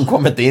 Hon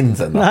kommer inte in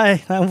sen då?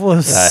 Nej, hon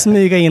får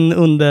smyga in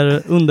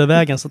under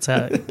vägen så att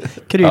säga.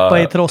 Krypa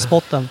i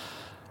trossbotten.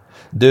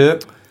 Du,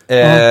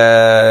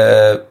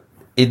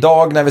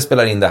 idag när vi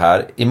spelar in det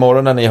här,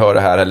 imorgon när ni hör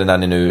det här eller när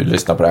ni nu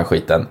lyssnar på den här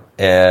skiten,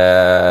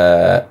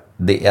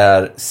 det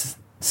är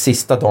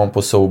sista dagen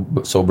på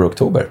Sober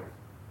Oktober.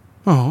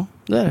 Ja,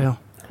 det är det, ja.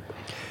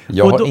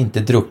 Jag har inte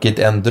druckit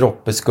en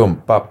droppe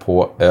skumpa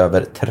på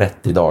över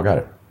 30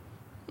 dagar.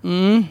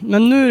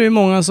 Men nu är det ju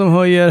många som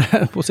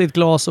höjer på sitt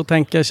glas och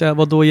tänker sig,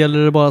 vad då gäller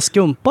det bara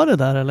skumpa det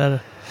där, eller?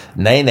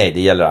 Nej,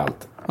 det gäller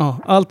allt. Ja,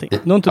 allting.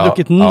 Du har inte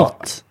druckit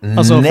något?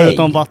 Alltså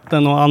förutom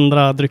vatten och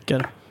andra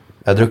drycker?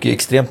 Jag har druckit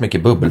extremt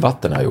mycket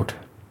bubbelvatten har jag gjort.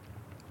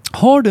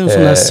 Har du en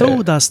sån här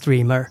soda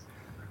streamer?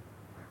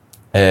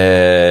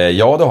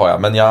 Ja, det har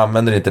jag, men jag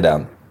använder inte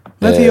den.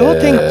 Men för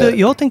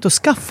jag tänkte att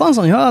skaffa en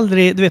sån. Jag har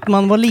aldrig, du vet,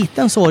 man var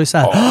liten så var det så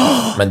här.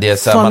 Men det är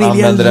så här,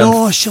 familjen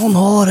Larsson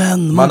har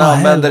en. Man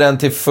använder den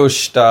till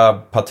första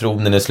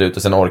patronen i slut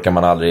och sen orkar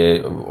man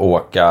aldrig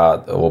åka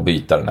och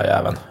byta den där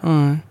jäveln.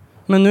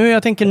 Men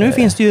nu, nu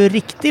finns det ju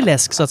riktig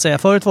läsk så att säga.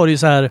 Förut var det ju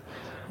så här,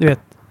 du vet,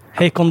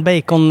 Hacon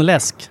Bacon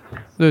läsk.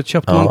 Du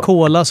köpte man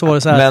cola så var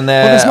det så här.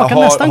 Men och det smakar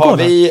nästan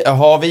cola.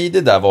 Har vi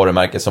det där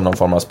varumärket som någon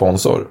form av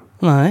sponsor?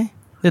 Nej.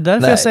 Det är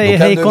därför jag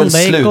säger Hacon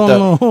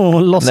Bacon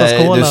och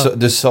låtsas-cola. Nej,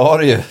 du sa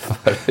det ju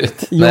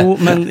förut. Jo,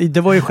 men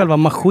det var ju själva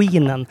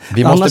maskinen.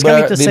 Vi måste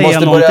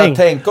börja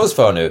tänka oss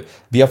för nu.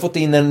 Vi har fått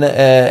in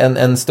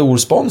en stor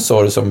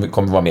sponsor som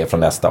kommer vara med från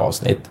nästa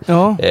avsnitt.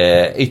 Ja.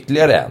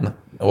 Ytterligare en.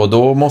 Och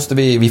då måste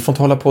vi får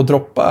inte hålla på och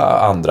droppa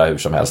andra hur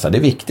som helst. Det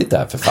är viktigt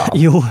där för fan.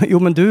 Jo,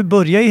 men du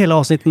börjar ju hela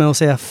avsnitt med att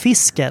säga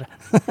fisker.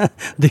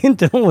 Det är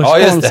inte vår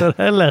sponsor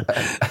heller.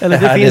 Eller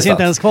det finns ju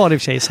inte ens kvar i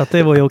och för sig, så att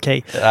det var ju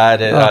okej. Nej,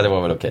 det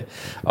var väl okej.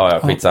 Ja,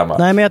 skitsamma.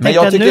 Nej, men jag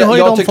tänkte att nu har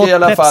ju de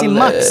fått Pepsi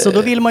Max, och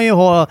då vill man ju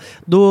ha,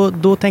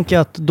 då tänker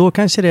jag att då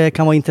kanske det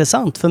kan vara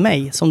intressant för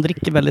mig som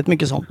dricker väldigt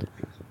mycket sånt.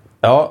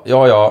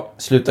 Ja.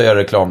 Sluta göra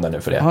reklam där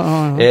nu för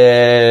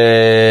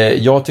det.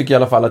 Jag tycker i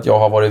alla fall att jag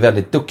har varit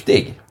väldigt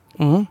duktig.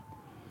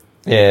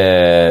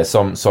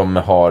 Som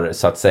har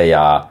så att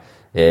säga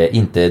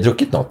inte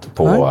druckit något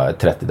på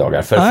 30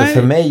 dagar.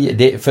 För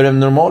mig, för en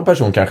normal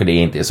person kanske det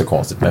inte är så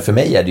konstigt, men för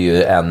mig är det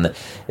ju en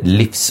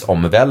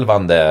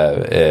livsomvälvande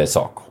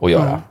sak att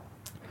göra.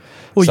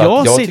 Och så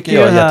jag tycker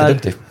jag är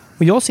jätteduktig.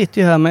 Och jag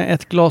sitter ju här med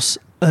ett glas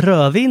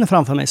rödvin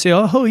framför mig, så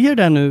jag höjer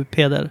det nu,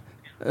 Peder.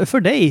 För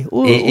dig.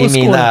 I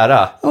min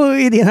ära. Och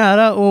i din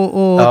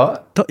ära.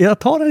 Jag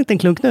tar en liten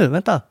klunk nu,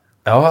 vänta.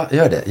 Ja,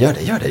 gör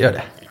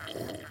det.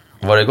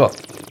 Var det gott?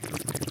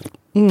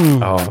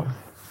 Ja.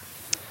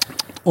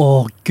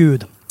 Åh,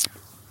 gud.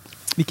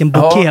 Vilken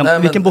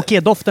bouquet. Vilken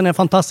bouquet. Doften är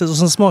fantastisk. Och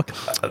sen smak.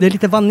 Det är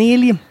lite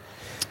vanilj.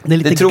 Det är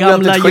lite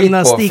gamla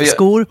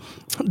gymnastikskor.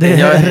 Det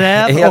är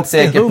räv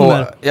och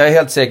hummer. Jag är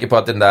helt säker på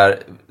att den där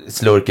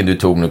slurken du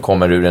tog nu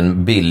kommer ur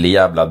en billig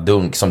jävla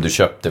dunk som du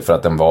köpte för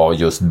att den var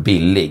just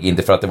billig.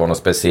 Inte för att det var något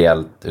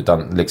speciellt,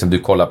 utan liksom du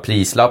kollar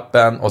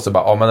prislappen och så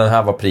bara, men den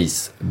här var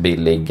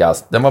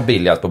prisbilligast. Den var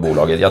billigast på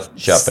bolaget, jag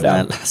köper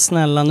den.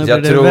 Snälla, nu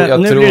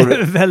blir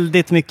det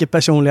väldigt mycket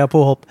personliga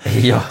påhopp.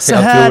 Ja,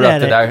 jag tror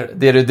att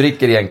det du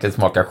dricker egentligen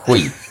smakar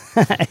skit.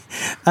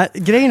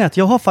 Grejen är att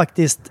jag har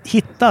faktiskt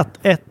hittat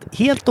ett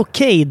helt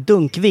okej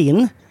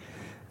dunkvin.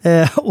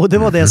 Och det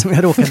var det som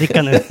jag råkade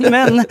dricka nu.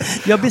 Men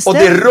jag bestämde...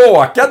 Och det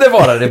råkade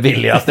vara det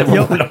billigaste på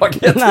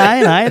bolaget.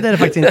 Nej, det är det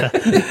faktiskt inte.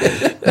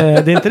 Det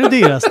är inte det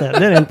dyraste,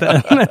 det är det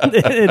inte. Men det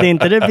är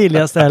inte det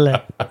billigaste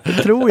heller.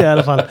 Det tror jag i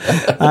alla fall.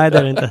 Nej, det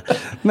är det inte.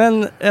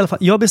 Men i alla fall,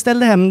 jag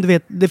beställde hem, du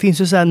vet, det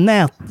finns ju så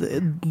här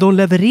de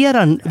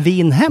levererar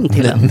vin hem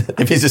till en.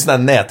 Det finns ju såna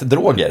här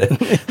nätdroger.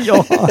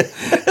 Ja.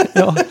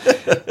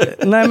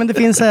 Nej, men det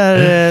finns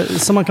här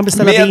som man kan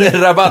beställa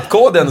med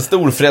rabattkoden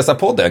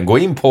Storfräsarpodden. Gå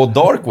in på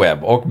Dark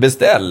Web och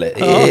beställ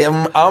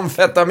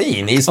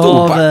amfetamin i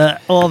storpack.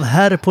 Av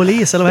herr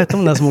polis, eller vad hette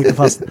de där som åkte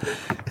fast?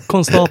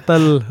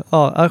 Konstapel,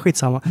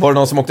 skitsamma. Var det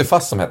någon som åkte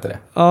fast som hette det?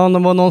 Ja, det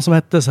var någon som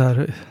hette så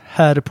här,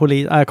 herr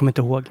polis. Jag kommer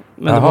inte ihåg.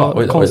 Men det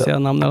var konstiga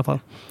namn i alla fall.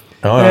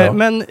 Ja.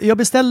 Men jag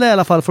beställde i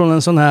alla fall från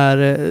en sån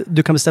här,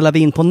 du kan beställa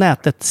vin på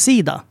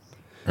nätet-sida.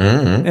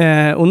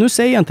 Och nu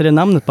säger jag inte det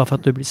namnet bara för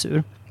att du blir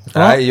sur.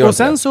 Nej, och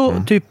sen så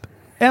typ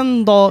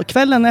en dag,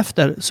 kvällen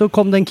efter, så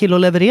kom det en kille och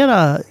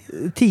leverera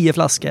 10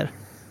 flaskor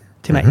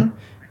till mig.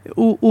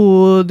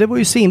 Och det var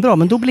ju svinbra,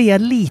 men då blev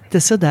jag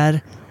lite så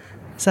här,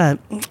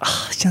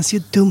 känns ju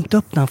dumt att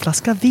öppna en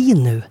flaska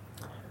vin nu.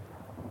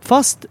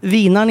 Fast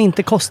vinan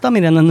inte kostar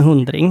mer än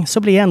 100, så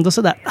blir jag ändå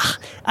sådär,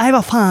 nej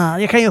vad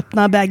fan, jag kan ju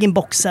öppna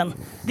bag-in-boxen.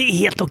 Det är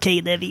helt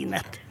okej det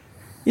vinet.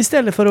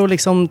 Istället för att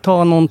liksom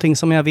ta någonting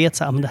som jag vet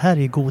men det här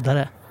är ju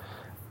godare.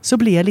 Så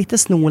blir jag lite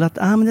snål att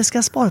men det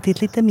ska spara till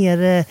lite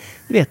mer,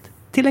 du vet,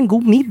 till en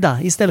god middag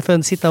istället för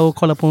att sitta och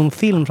kolla på en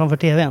film framför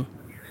tvn.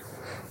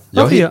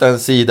 Jag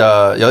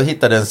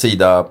hittade en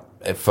sida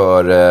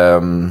för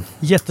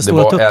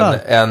jättestora tuttar.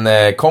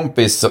 En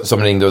kompis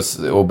som ringde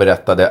och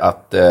berättade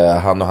att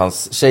han och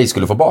hans tjej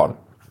skulle få barn.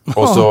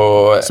 Och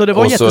så det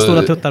var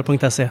jättestora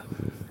tuttar.se.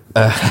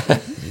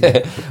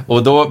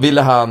 Och då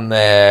ville han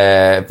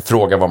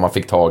fråga vad man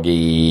fick tag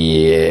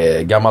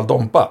i gammal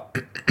dompa.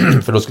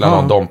 För då skulle han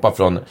ha en dompa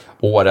från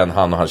åren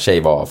han och hans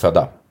tjej var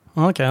födda.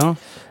 Okej.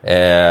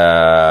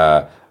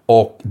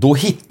 Och då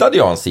hittade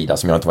jag en sida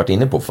som jag inte varit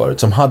inne på förut,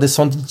 som hade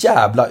sånt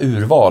jävla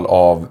urval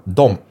av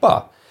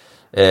dompa.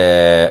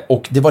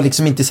 Och det var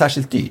liksom inte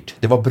särskilt dyrt.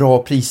 Det var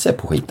bra priser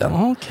på skiten.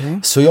 Okay.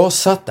 Så jag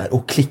satt där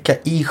och klickade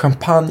i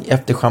champagne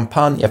efter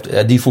champagne. Det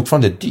är ju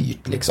fortfarande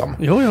dyrt liksom.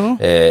 Jo.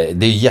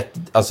 Det är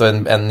alltså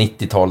en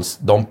 90-tals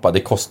dompa, det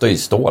kostar ju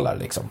stålar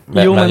liksom.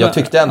 Men jag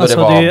tyckte ändå alltså,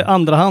 det var... det är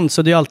andra hand,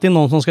 så det är alltid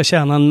någon som ska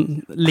tjäna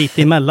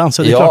lite emellan.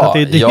 Så det är klart att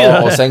det är dyrare.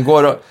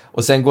 Ja,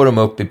 och sen går de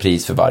upp i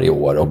pris för varje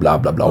år och bla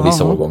bla bla. Och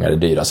vissa årgångar är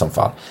dyra som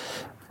fan.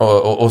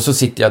 Och så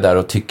sitter jag där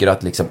och tycker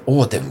att liksom,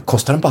 det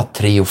kostar den bara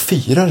 3 och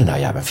 4 den här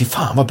jäveln. Fy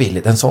fan vad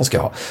billigt, en sån ska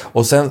jag ha.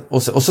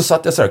 Och så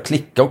satt jag så här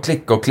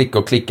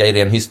och klicka i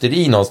ren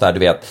hysteri någonstans där, du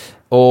vet.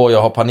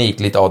 Jag har panik,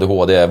 lite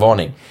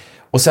ADHD-varning.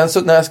 Och sen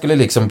så när jag skulle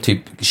liksom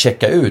typ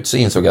checka ut, så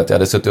insåg jag att jag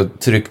hade suttit och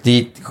tryckt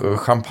dit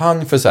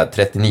champagne för så här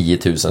 39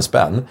 000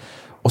 spänn.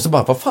 Och så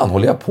bara, vad fan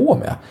håller jag på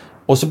med?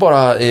 Och så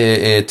bara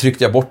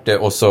tryckte jag bort det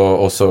och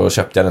så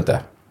köpte jag det inte.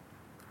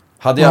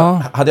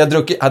 Hade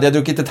jag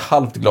druckit ett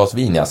halvt glas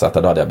vin jag satt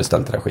där, då hade jag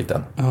beställt den här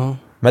skiten. Ja.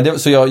 Men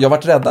så jag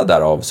varit räddad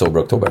där av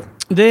Sober Oktober.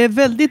 Det är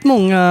väldigt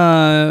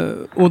många,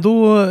 och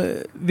då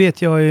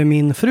vet jag ju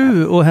min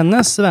fru och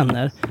hennes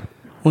vänner.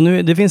 Och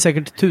nu, det finns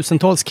säkert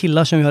tusentals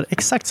killar som gör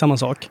exakt samma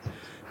sak.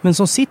 Men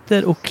som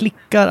sitter och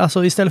klickar,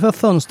 alltså istället för att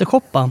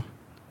fönstershoppa,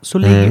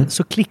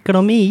 så klickar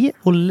de i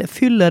och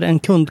fyller en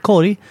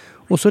kundkorg.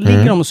 Och så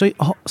ligger de och så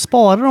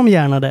sparar de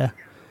gärna det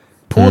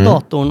på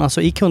datorn,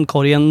 alltså i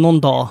kundkorgen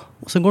någon dag.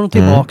 Och sen går de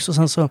tillbaks och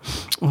sen så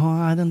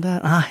den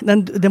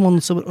där, det var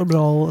inte så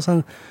bra.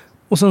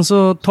 Och sen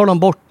så tar de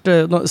bort,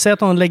 säg att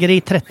de lägger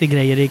i 30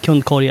 grejer i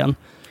kundkorgen.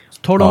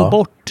 Så tar de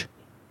bort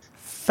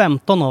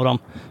 15 av dem.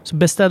 Så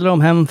beställer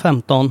de hem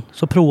 15,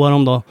 så provar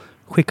de då,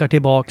 skickar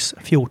tillbaks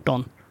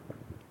 14.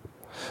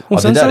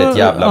 Och det där är ett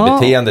jävla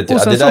beteende. Det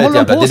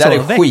där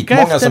är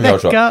skitmånga som gör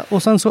så.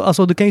 Och sen så,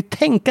 alltså du kan ju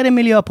tänka dig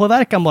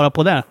miljöpåverkan bara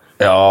på det.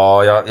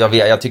 Ja,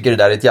 jag tycker det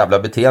där är ett jävla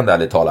beteende,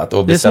 ärligt talat.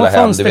 Och beställa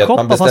hem, du vet,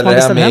 man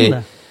beställer hem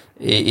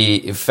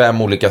i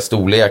 5 olika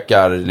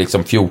storlekar,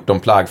 liksom 14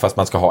 plagg, fast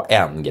man ska ha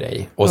en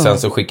grej. Och sen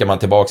så skickar man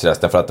tillbaks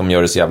resten för att de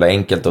gör det så jävla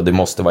enkelt, och det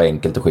måste vara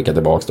enkelt att skicka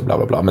tillbaks och bla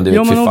bla bla. Men du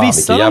vet, för fan,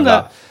 vilket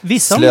jävla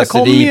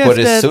slöseri på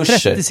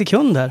resurser. 30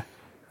 sekunder.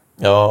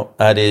 Ja,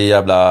 det är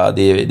jävla,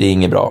 det är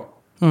inget bra.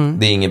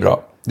 Det är inget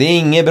bra. Det är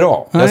inget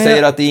bra. Jag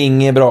säger att det är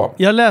inget bra.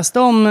 Jag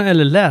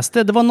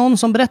läste, det var någon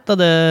som berättade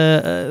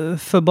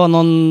för bara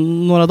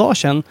några dagar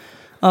sedan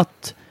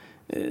att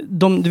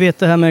du vet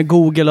det här med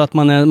Google och att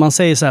man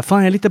säger så här, fan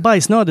jag är lite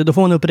bajsnödig, då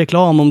får man upp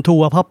reklam om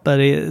toapapper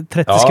i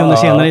 30 sekunder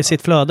senare i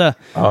sitt flöde.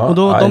 Och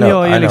då de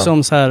gör ju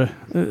liksom så här,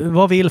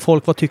 vad vill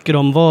folk, vad tycker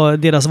de, vad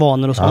deras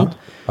vanor och sånt.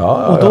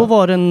 Och då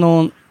var det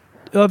någon,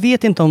 jag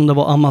vet inte om det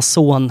var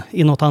Amazon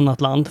i något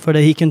annat land, för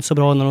det gick inte så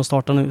bra när de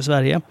startade nu i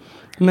Sverige.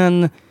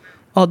 Men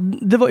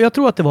jag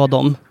tror att det var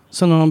dem.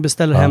 Så när de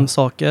beställer hem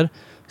saker,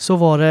 så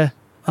var det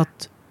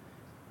att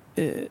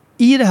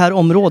i det här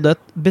området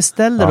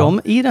beställer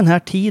de i den här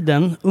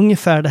tiden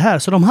ungefär det här.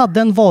 Så de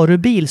hade en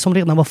varubil som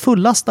redan var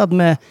fullastad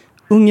med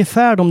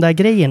ungefär de där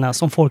grejerna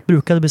som folk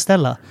brukade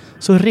beställa.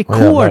 Så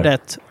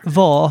rekordet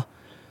var,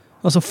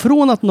 alltså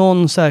från att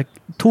någon så här,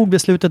 tog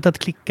beslutet att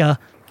klicka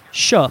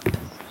köp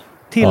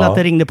till att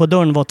det ringde på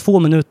dörren var 2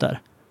 minuter.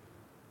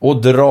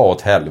 Och dra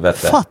åt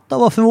helvete. Fatta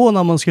vad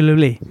förvånad man skulle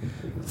bli.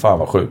 Fan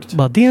vad sjukt.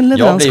 Bara, det är en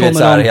jag blev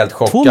så här helt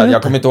chockad.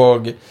 Jag kommer inte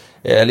ihåg,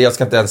 eller jag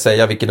ska inte ens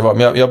säga vilket det var,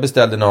 men jag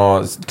beställde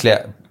någon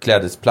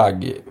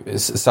klädesplagg,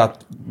 satt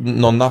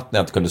någon natt när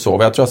jag inte kunde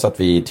sova. Jag tror jag satt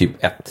vid typ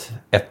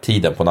ett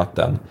tiden på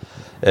natten.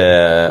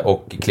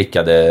 Och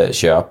klickade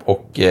köp.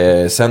 Och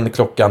sen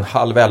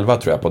 10:30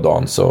 tror jag på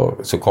dagen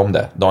så kom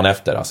det. Dagen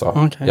efter alltså.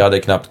 Okay. Jag hade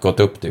knappt gått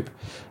upp typ.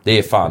 Det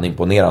är fan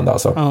imponerande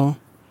alltså. Ja.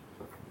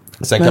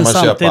 Sen Men kan man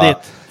samtidigt, köpa...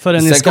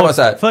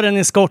 för en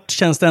eskort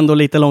känns det ändå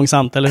lite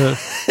långsamt, eller hur?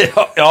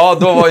 ja,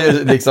 då var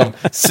ju liksom...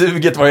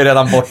 suget var ju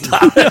redan borta.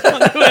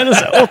 Det var ändå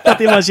så 8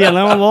 timmar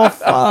senare. Man vad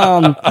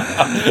fan?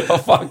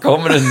 Vad fan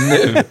kommer det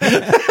nu?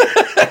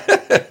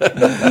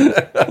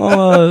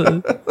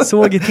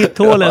 Såg i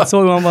titthålet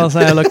såg man bara så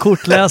här jävla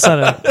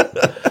kortläsare.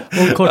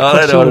 Och kort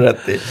det har du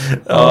rätt i.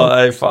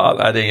 Nej fan,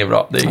 nej, det är inget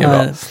bra. Det är inget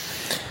bra.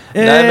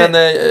 Nej,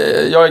 men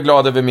jag är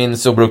glad över min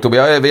sober-oktober.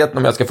 Jag vet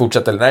om jag ska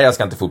fortsätta eller nej, jag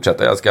ska inte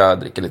fortsätta. Jag ska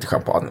dricka lite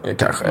champagne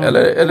kanske,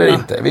 eller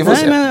inte. Vi får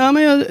se.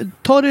 Men jag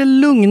tar det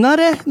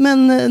lugnare,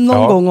 men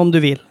någon gång om du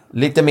vill.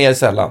 Lite mer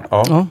sällan,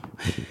 ja.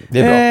 Det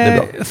är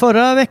bra.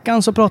 Förra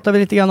veckan så pratade vi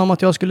lite grann om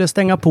att jag skulle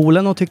stänga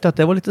poolen och tyckte att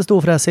det var lite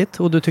storfräsigt.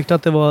 Och du tyckte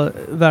att det var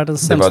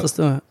världens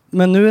sämsta.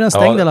 Men nu är den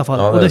stängd i alla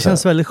fall. Och det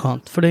känns väldigt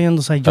skönt. För det är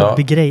ändå så här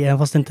jobbig grej, även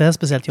fast det inte är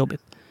speciellt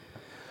jobbigt.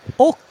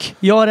 Och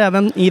jag har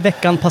även i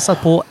veckan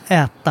passat på att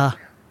äta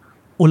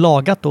och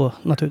lagat då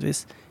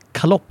naturligtvis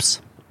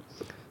kalops.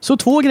 Så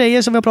 2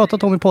 grejer som vi har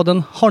pratat om i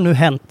podden har nu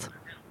hänt.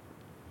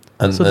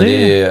 Så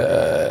det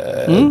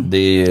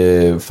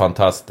är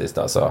fantastiskt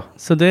alltså.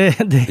 Så det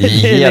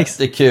är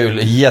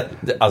jättekul.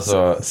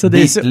 Alltså, så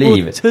det är så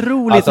liv.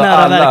 Otroligt alltså,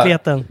 nära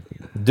verkligheten.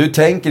 Du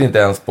tänker inte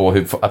ens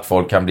på att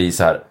folk kan bli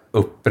så här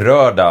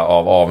upprörda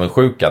av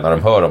avundsjuka när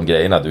de hör om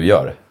grejerna du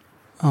gör.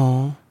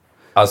 Ja.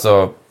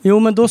 Alltså, jo,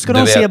 men då ska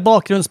de se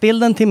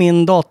bakgrundsbilden till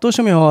min dator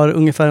som jag har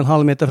ungefär en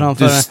halv meter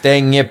framför. Du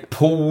stänger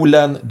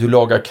poolen, du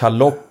lagar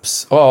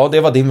kalops. Ja,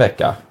 det var din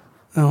vecka.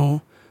 Ja.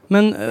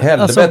 Men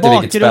helvete, alltså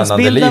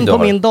bakgrundsbilden på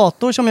min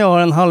dator som jag har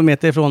en halv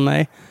meter ifrån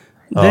mig.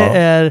 Det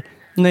är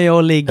när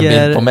jag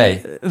ligger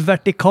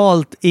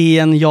vertikalt i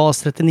en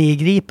JAS 39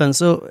 Gripen.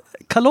 Så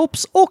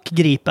kalops och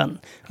Gripen.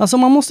 Alltså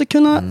man måste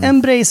kunna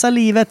embracea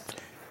livet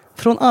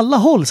från alla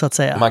håll så att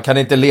säga. Man kan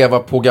inte leva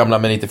på gamla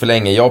men inte för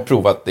länge. Jag har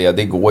provat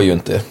det går ju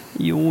inte.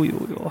 Jo,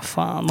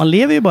 fan. Man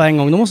lever ju bara en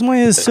gång. Då måste man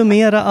ju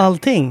summera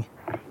allting.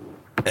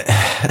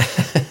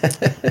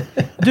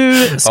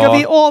 Du, ska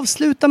vi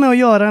avsluta med att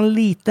göra en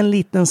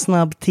liten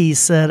snabb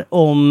teaser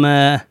om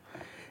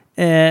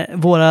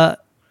våra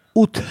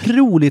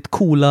otroligt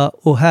coola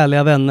och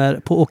härliga vänner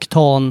på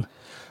Oktan?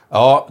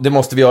 Ja, det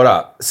måste vi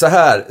göra. Så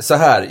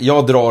här,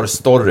 jag drar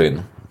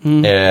storyn.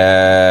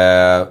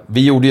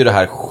 Vi gjorde ju det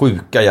här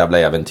sjuka jävla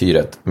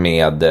äventyret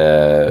med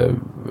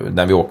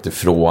när vi åkte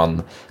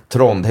från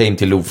Trondheim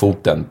till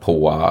Lofoten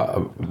på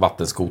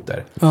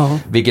vattenskoter.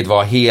 Vilket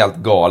var helt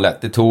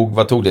galet. Det tog,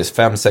 vad tog det?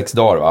 5-6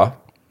 dagar va?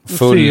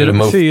 Full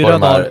muff på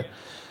de här...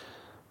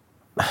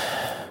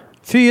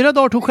 4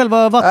 dagar tog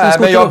själva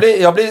vattenskotern.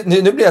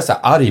 Men nu blir jag så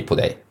här arg på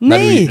dig.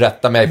 Nej, när du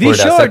rättar mig på det där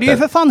sättet. Vi körde ju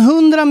för fan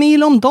 100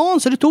 mil om dagen.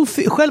 Så det tog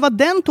själva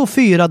den tog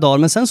 4 dagar.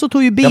 Men sen så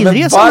tog ju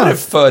bilresan. Men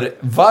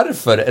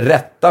varför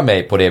rätta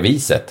mig på det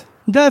viset?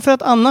 Därför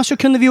att annars så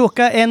kunde vi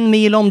åka 1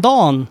 mil om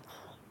dagen.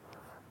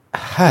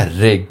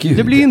 Herregud.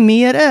 Det blir ju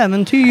mer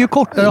äventyr ju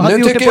kortare.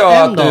 Nu tycker jag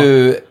att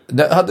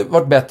det hade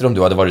varit bättre om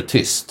du hade varit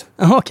tyst.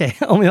 Okej,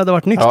 om jag hade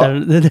varit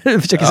nykter. Det är det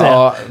du försöker säga.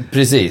 Ja,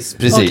 precis.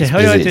 Okej,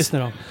 jag är tyst nu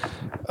då.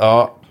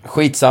 Ja,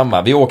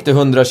 skitsamma. Vi åkte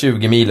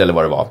 120 mil eller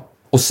vad det var.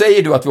 Och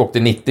säger du att vi åkte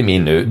 90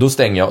 mil nu, då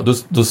stänger jag.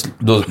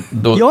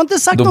 Då jag har inte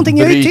sagt någonting,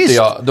 jag är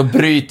tyst. Då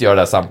bryter jag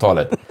det här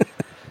samtalet.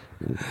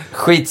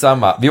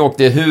 Skitsamma. Vi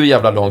åkte hur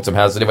jävla långt som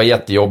helst och det var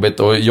jättejobbigt.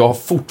 Och jag har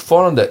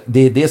fortfarande,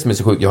 det är det som är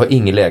så sjukt, jag har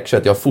ingen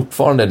läkkött. Jag har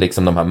fortfarande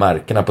liksom de här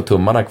märkena på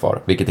tummarna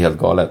kvar, vilket är helt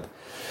galet.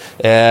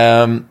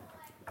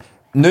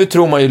 Nu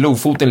tror man ju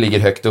Lofoten ligger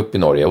högt upp i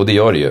Norge, och det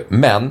gör det ju.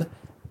 Men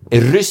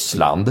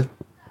Ryssland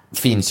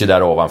finns ju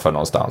där ovanför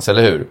någonstans,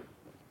 eller hur?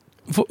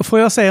 Får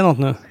jag säga något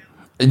nu?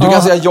 Du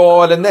kan säga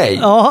ja eller nej.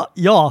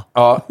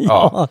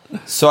 Ja.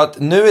 Så att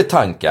nu är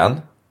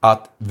tanken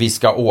att vi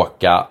ska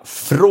åka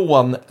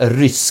från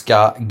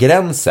ryska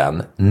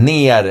gränsen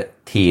ner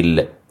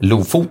till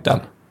Lofoten.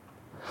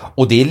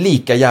 Och det är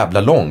lika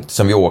jävla långt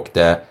som vi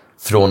åkte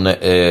från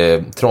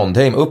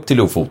Trondheim upp till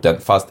Lofoten,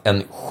 fast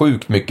en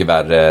sjukt mycket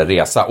värre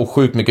resa och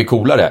sjukt mycket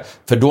coolare.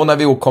 För då när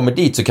vi kommer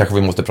dit så kanske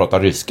vi måste prata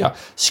ryska.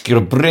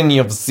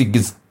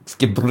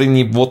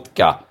 Skrbrini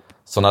vodka.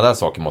 Sådana där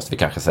saker måste vi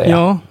kanske säga.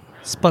 Ja,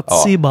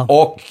 spatsiba.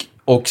 Ja.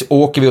 Och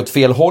åker vi åt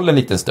fel håll en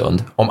liten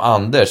stund, om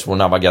Anders, vår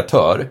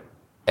navigatör,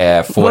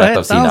 får vad ett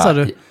av sina... Han,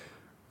 du?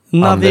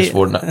 Anders,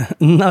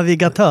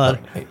 navigatör.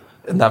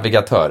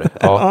 Navigatör,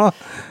 ja.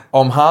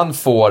 Om han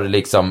får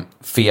liksom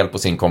fel på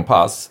sin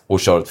kompass och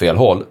kör åt fel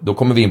håll, då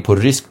kommer vi in på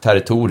ryskt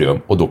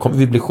territorium och då kommer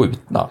vi bli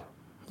skjutna.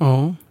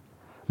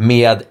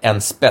 Med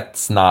en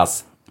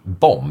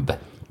Spetsnaz-bomb.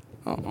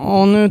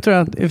 Ja, nu tror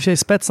jag att i och för sig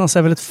Spetsnaz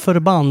är väl ett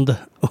förband.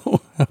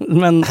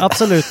 Men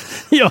absolut,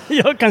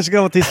 jag kanske ska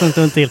vara tyst en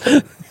stund till.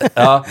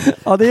 Ja,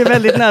 det är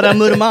väldigt nära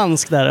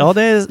Murmansk där. Ja,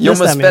 det men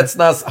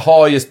Spetsnaz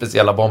har ju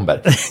speciella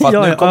bomber. Fast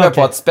nu kommer jag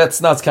på att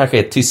Spetsnaz kanske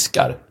är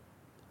tyskar.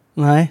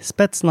 Nej,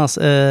 Spetsnaz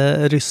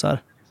är ryssar.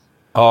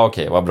 Ja,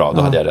 okej, vad bra.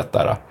 Då hade jag rätt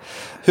där.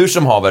 Hur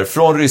som haver,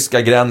 från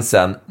ryska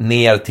gränsen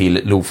ner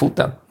till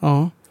Lofoten.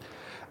 Ja.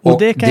 Och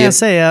det kan jag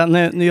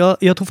säga,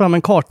 jag tog fram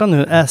en karta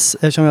nu,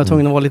 eftersom jag var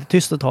tvungen att vara lite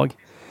tyst ett tag.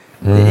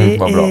 Det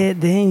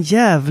är en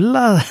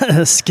jävla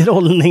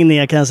scrollning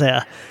ner, kan jag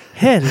säga.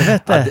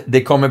 Helvete. Ja,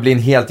 det kommer bli en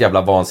helt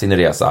jävla vansinnig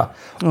resa.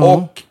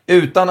 Och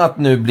utan att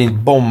nu bli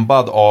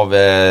bombad av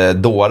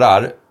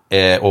dårar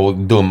och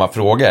dumma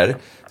frågor,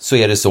 så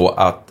är det så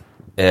att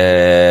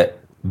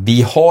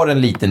vi har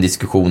en liten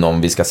diskussion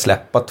om vi ska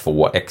släppa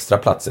 2 extra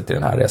platser till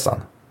den här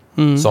resan.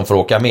 Som får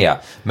åka med.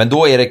 Men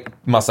då är det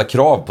massa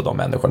krav på de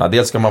människorna.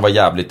 Dels ska man vara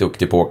jävligt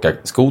duktig på att åka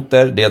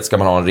skoter. Dels ska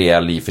man ha en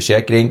rejäl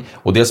livförsäkring.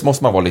 Och dels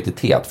måste man vara lite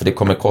tät. För det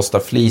kommer kosta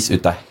flis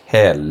utav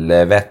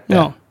helvete.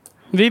 Ja.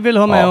 Vi vill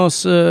ha med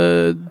oss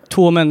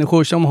 2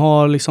 människor som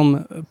har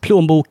liksom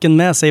plånboken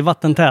med sig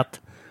vattentät.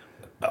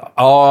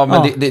 Ja,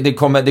 men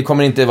det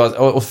kommer inte vara...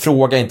 Och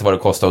fråga inte vad det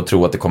kostar och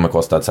tro att det kommer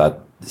kosta så här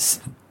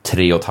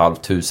 3 500.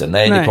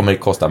 Nej, det kommer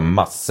kosta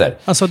massor.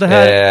 Alltså det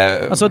här,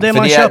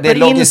 det är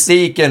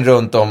logistiken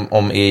runt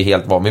om är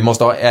helt van. Vi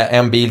måste ha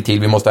en bil till,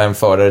 vi måste ha en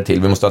förare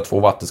till, vi måste ha 2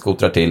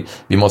 vattenskotrar till,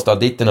 vi måste ha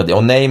ditten och det.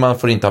 Och nej, man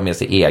får inte ha med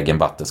sig egen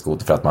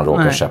vattenskoter för att man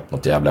råkar köpa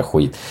något jävla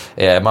skit.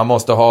 Man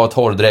måste ha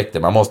torrdräkter,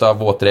 man måste ha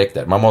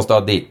våtdräkter, man måste ha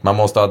ditt, man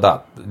måste ha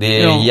datt. Det är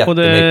jättemycket. Och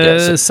det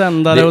är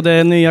sändare och det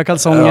är nya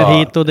kalsonger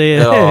hit och det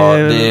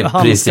är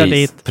handskar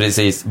dit.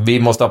 Precis, vi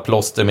måste ha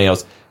plåster med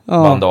oss.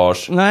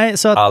 Bandage, nej,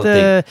 så att,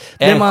 allting.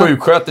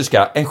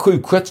 En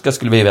sjuksköterska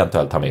skulle vi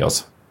eventuellt ha med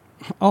oss.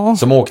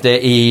 Som åkte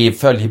i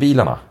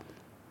följebilarna.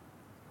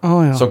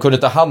 Som kunde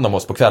ta hand om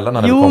oss på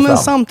kvällarna när vi kom fram. Jo, men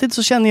samtidigt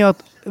så känner jag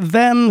att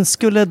vem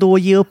skulle då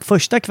ge upp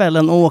första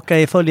kvällen och åka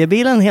i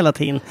följebilen hela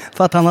tiden?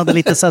 För att han hade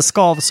lite så här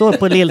skavsår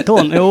på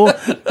lilltån. Jo,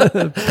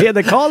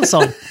 Peder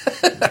Karlsson.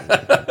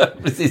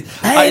 Precis.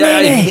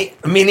 Nej.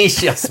 Min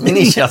ischias.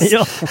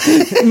 Ja,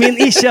 min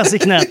ischias i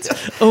knät.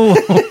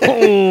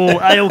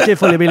 Jag åker i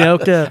följebilen. Jag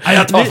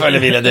tar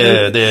följebilen. Det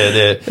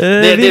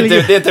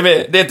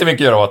är inte mycket att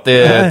göra åt.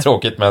 Det är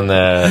tråkigt, men...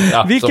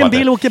 Vilken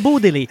bil åker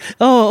Bodil i?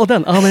 Och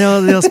den.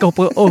 Men jag ska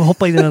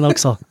hoppa in i den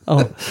också.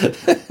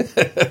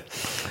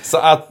 Så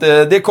att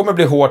det kommer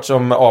bli hårt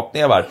som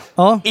apnävar.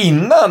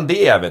 Innan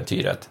det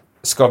äventyret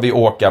ska vi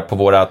åka på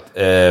vårat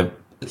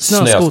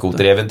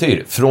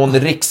snöskoteräventyr från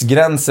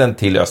Riksgränsen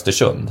till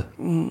Östersund.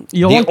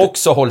 Det är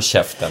också håll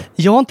käften.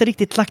 Jag har inte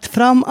riktigt lagt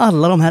fram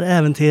alla de här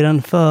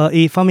äventyren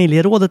i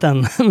familjerådet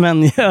än,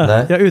 men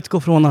jag utgår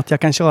från att jag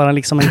kan köra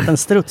liksom en liten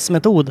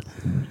strutsmetod.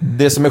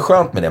 Det som är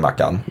skönt med det,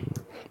 Mackan,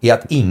 är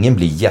att ingen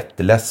blir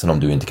jätteledsen om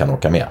du inte kan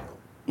åka med.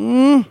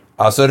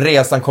 Alltså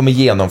resan kommer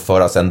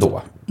genomföras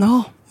ändå.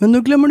 Ja, men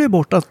nu glömmer du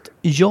bort att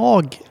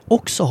jag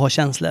också har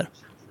känslor.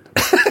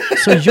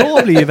 Så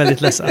jag blir ju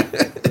väldigt ledsen.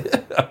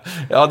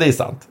 Ja, det är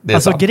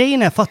sant.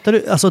 Grejen är, fattar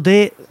du? Alltså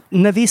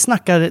när vi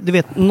snackar, du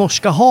vet,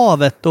 Norska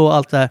havet och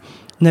allt det där.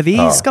 När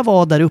vi ska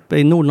vara där uppe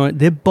i Nordnorge,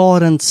 det är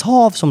Barents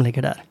hav som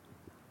ligger där.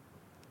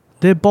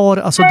 Det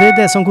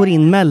är det som går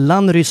in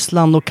mellan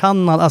Ryssland och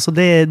Kanada. Alltså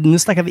nu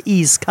snackar vi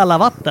iskalla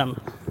vatten.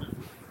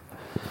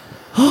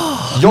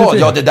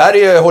 Ja, det där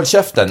är ju, håll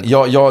käften.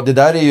 Ja, det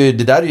där är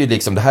ju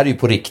liksom, det här är ju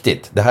på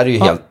riktigt. Det här är ju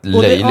helt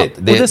löjligt.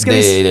 Det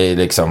är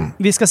liksom...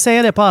 Vi ska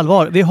säga det på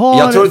allvar.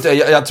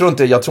 Jag tror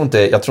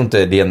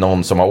inte det är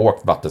någon som har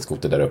åkt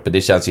vattenskoter där uppe.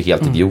 Det känns ju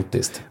helt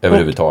idiotiskt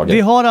överhuvudtaget.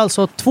 Vi har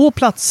alltså 2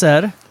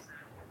 platser.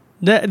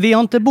 Vi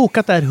har inte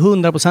bokat där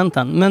 100%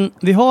 än, men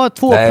vi har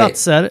 2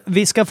 platser.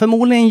 Vi ska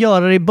förmodligen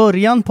göra det i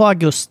början på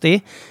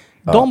augusti.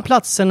 De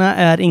platserna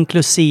är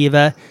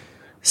inklusive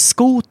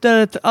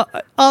skoter,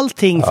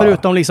 allting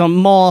förutom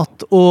liksom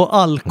mat och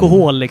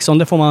alkohol liksom.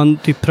 Det får man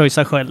typ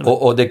pröjsa själv.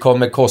 Och det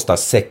kommer kosta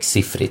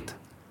 6-siffrigt.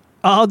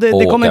 Ja,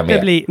 det kommer inte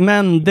bli,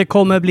 men det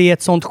kommer bli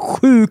ett sånt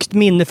sjukt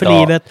minne för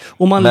livet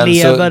och man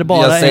lever bara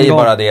en gång. Jag säger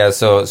bara det,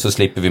 så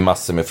slipper vi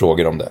massor med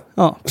frågor om det.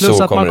 Ja, plus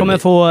så att man kommer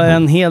få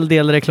en hel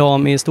del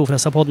reklam i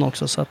Storfräsarpodden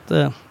också, så att,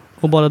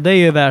 och bara det är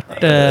ju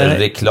värt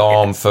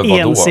reklam för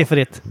vad då?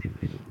 Ensiffrigt.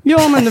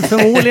 Ja, men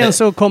förmodligen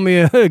så kommer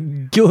ju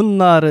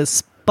Gunnar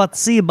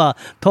Spatsiba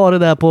ta det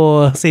där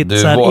på sitt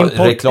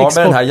reklam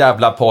med den här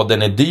jävla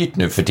podden är dyrt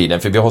nu för tiden,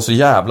 för vi har så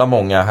jävla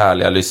många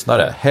härliga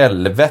lyssnare.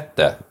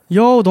 Helvete.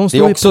 Ja, och de står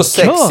det är också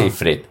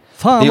sexsiffrigt.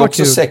 Fan, det är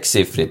också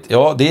sexsiffrigt.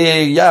 Ja, det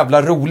är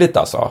jävla roligt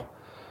alltså.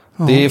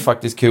 Det är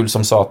faktiskt kul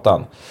som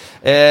satan.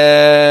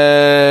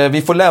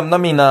 Vi får lämna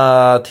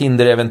mina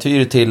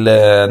Tinder-äventyr till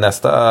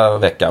nästa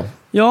vecka.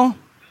 Ja,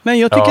 men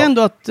jag tycker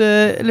ändå att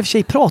eller för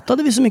sig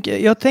pratade vi så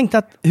mycket. Jag tänkte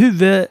att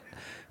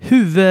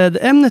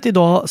huvudämnet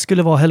idag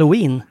skulle vara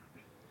Halloween.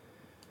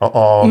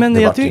 Men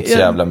det var inte så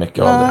jävla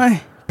mycket av det.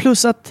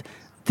 Plus att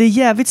det är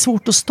jävligt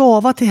svårt att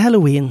stava till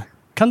Halloween.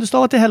 Kan du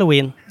stava till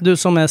Halloween? Du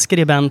som är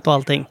skribent och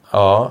allting.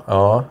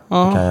 Ja,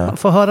 kan jag.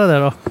 Få höra det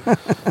då.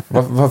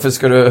 Varför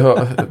ska du...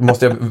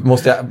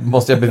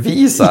 Måste jag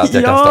bevisa att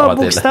jag kan stava till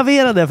det? Ja,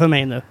 bokstavera det för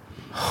mig nu.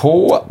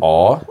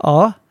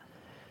 H-A-G.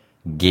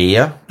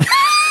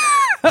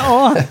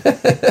 Ja.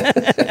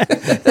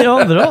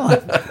 Ja, bra.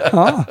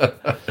 Ja.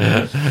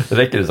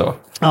 Räcker det så?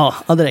 Ja,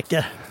 det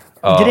räcker.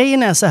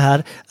 Grejen är så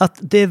här att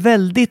det är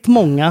väldigt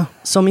många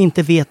som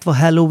inte vet vad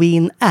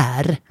Halloween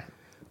är.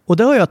 Och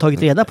det har jag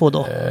tagit reda på då.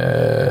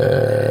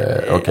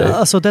 Okay.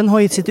 Alltså den har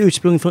ju sitt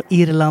ursprung från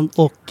Irland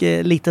och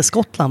lite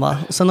Skottland, va?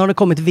 Sen har det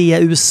kommit via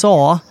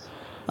USA.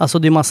 Alltså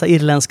det är massa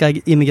irländska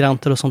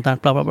immigranter och sånt där,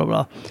 bla bla bla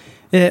bla.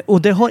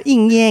 Och det har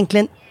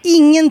egentligen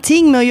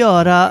ingenting med att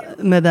göra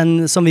med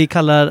den som vi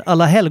kallar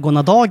alla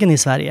helgonadagen i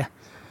Sverige.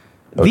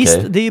 Okay. Visst,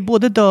 det är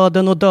både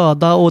döden och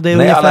döda och det är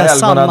ungefär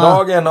samma... Nej, alla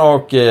helgonadagen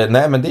och...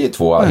 Nej, men det är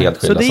två helt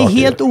skilda saker. Så det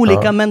är helt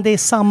olika, men det är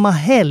samma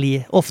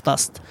helg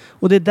oftast.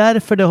 Och det är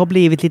därför det har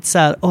blivit lite så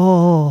här,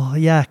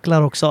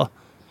 jäklar också.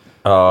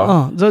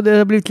 Ja. Så det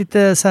har blivit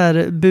lite så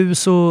här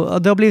bus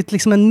och... Det har blivit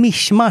liksom en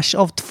mishmash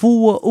av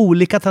två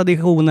olika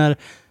traditioner,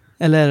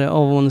 eller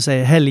av vad man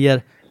säger,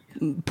 helger,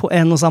 på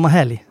en och samma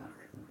helg.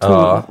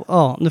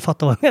 Ja, du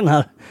fattar vad jag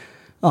menar.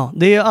 Ja,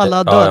 det är ju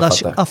alla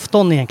dödars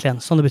afton egentligen,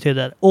 som det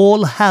betyder.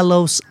 All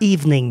Hallows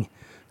Evening,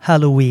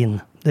 Halloween.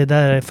 Det är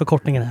där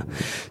förkortningen är.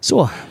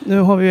 Så, nu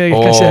har vi ju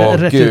kanske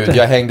rätt ut det.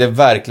 Jag hängde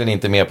verkligen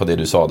inte med på det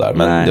du sa där,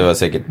 men det var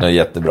säkert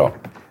jättebra.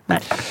 Nej,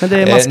 men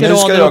det är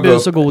maskerader och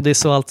bus och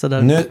godis och allt så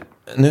där.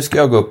 Nu ska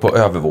jag gå upp på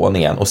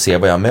övervåningen och se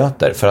vad jag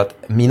möter. För att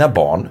mina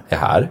barn är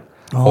här.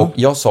 Ja. Och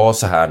jag sa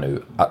så här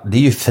nu, att det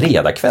är ju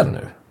fredag kväll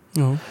nu.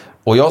 Ja.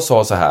 Och jag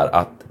sa så här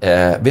att,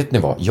 vet ni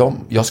vad?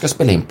 Jag ska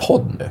spela in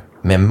podd nu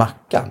med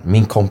Mackan,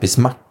 min kompis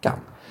Mackan.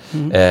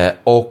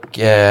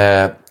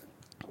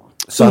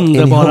 Så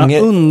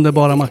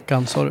underbara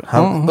Mackan, sa du.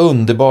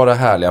 Underbara,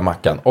 härliga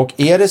Mackan. Och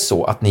är det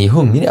så att ni är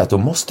hungriga, då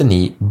måste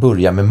ni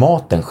börja med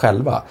maten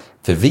själva.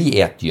 För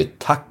vi äter ju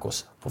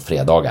tacos på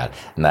fredagar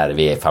när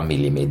vi är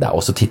familjemiddag.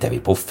 Och så tittar vi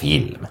på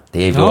film.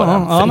 Det är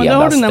våran fredagsrutin. Men det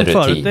har du nämnt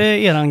förut, det är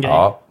eran grej.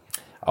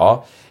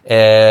 Ja.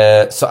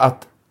 Så att,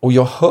 och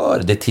jag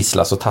hör det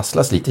tisslas och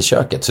tasslas lite i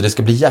köket. Så det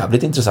ska bli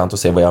jävligt intressant att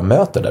se vad jag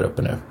möter där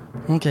uppe nu.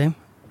 Okej.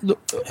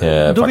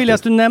 Då vill jag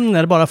att du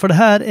nämner bara, för det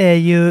här är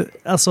ju,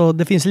 alltså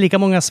det finns lika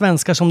många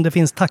svenskar som det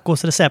finns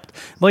tacosrecept.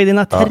 Vad är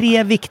dina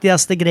 3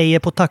 viktigaste grejer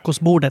på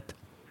tacosbordet?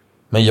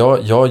 Men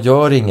jag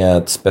gör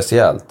inget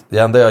speciellt. Det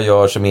enda jag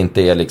gör som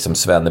inte är liksom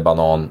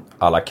svennebanan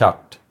à la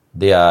carte,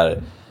 det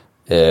är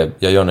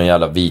jag gör någon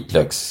jävla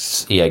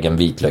egen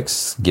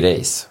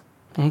vitlöksgrejs.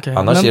 Okay.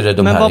 Annars är det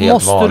de här helt vanliga. Men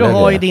vad måste du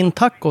ha i din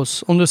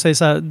tacos? Om du säger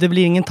så här, det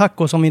blir ingen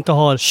tacos om vi inte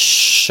har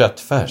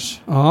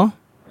köttfärs. Ja,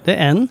 det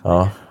är en.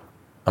 Ja,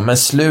 men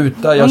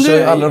sluta, jag kör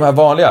ju alla de här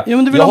vanliga. Ja,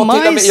 men du vill ha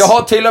majs. Jag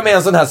har till och med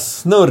en sån här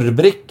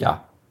snurrbricka.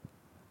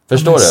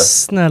 Förstår du?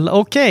 Snälla,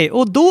 okej.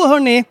 Och då hör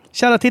ni,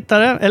 kära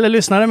tittare, eller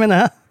lyssnare menar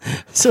jag,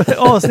 så är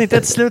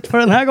avsnittet slut för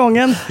den här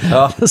gången.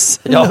 Ja,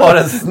 jag har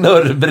en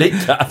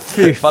snurrbricka.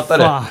 Fattar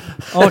du?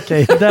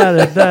 Okej,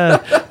 där.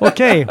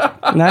 Okej.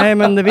 Nej,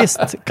 men visst,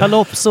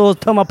 kalops och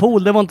tömma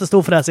pool, det var inte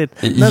storfräsigt.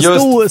 Men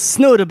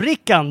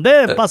snurrbrickan,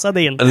 det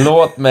passade in.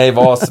 Låt mig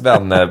vara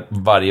Svenne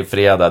varje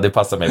fredag, det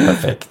passar mig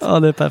perfekt. Ja,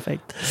 det är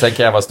perfekt. Sen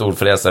kan jag vara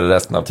storfräsare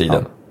resten av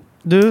tiden. Ja.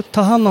 Du,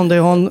 ta hand om dig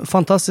och ha en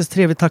fantastiskt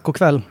trevlig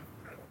tacokväll.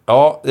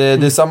 Ja,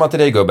 det är samma till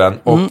dig gubben.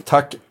 Och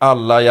tack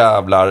alla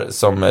jävlar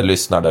som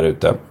lyssnar där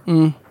ute.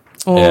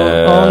 Och, ni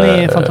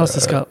är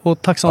fantastiska.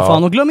 Och tack som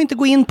fan. Och glöm inte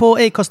gå in på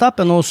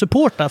Acast-appen och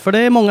supporta. För det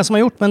är många som har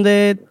gjort. Men det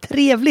är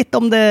trevligt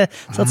om det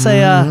så att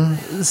säga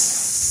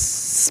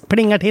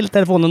plingar till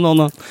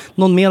telefonen.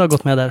 Någon mer har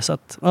gått med där. Så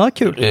att,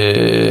 kul.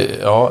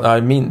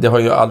 Det har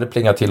ju aldrig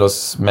plingat till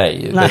hos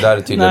mig. Det där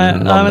är tydligen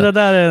nej, men det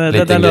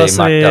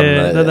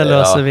där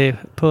löser vi.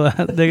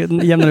 Det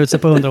jämnar ut sig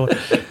på 100 år.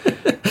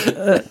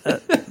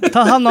 Ta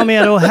hand om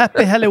er och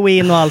happy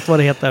Halloween och allt vad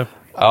det heter.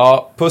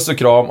 Ja, puss och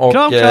kram. Och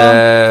kram.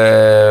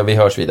 Vi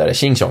hörs vidare.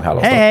 Tjing tjong,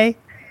 hallå. Hej.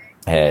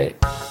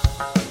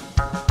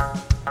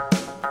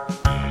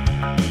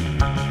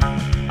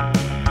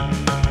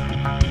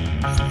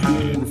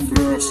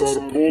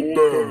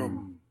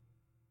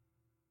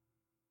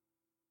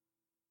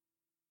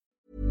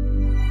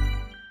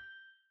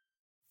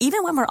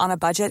 Even when we're on a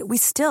budget, we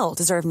still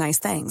deserve nice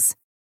things.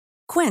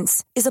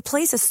 Quince is a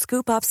place to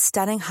scoop up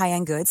stunning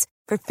high-end goods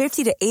for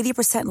 50 to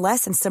 80%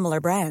 less than similar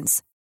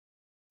brands.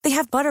 They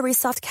have buttery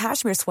soft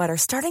cashmere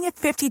sweaters starting at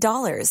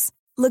 $50,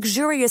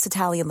 luxurious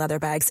Italian leather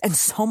bags, and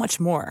so much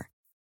more.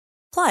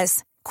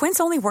 Plus, Quince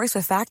only works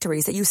with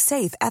factories that use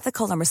safe,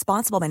 ethical, and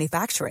responsible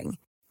manufacturing.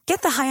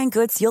 Get the high-end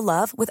goods you'll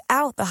love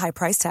without the high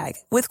price tag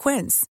with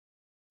Quince.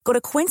 Go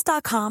to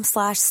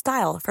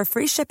quince.com/style for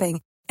free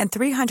shipping and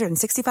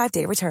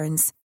 365-day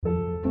returns.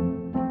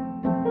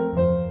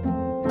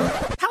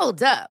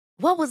 Hold up.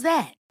 What was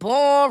that?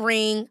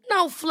 Boring.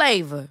 No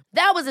flavor.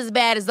 That was as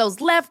bad as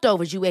those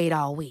leftovers you ate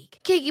all week.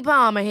 Keke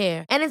Palmer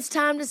here, and it's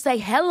time to say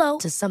hello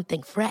to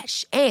something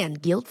fresh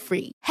and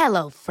guilt-free.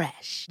 Hello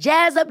Fresh.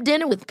 Jazz up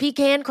dinner with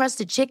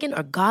pecan-crusted chicken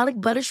or garlic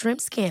butter shrimp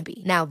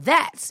scampi. Now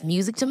that's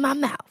music to my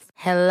mouth.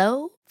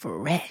 Hello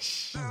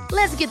Fresh.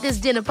 Let's get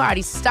this dinner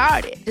party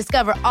started.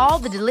 Discover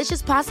all the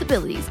delicious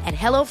possibilities at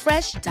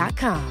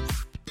hellofresh.com.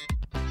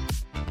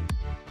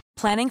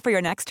 Planning for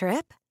your next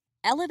trip?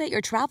 Elevate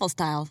your travel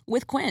style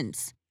with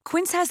Quince.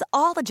 Quince has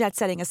all the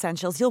jet-setting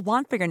essentials you'll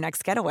want for your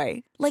next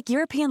getaway, like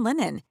European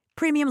linen,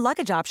 premium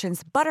luggage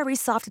options, buttery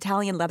soft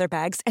Italian leather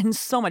bags, and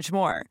so much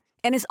more.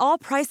 And is all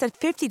priced at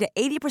 50 to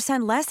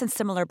 80% less than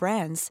similar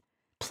brands.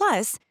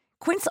 Plus,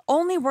 Quince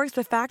only works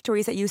with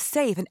factories that use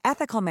safe and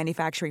ethical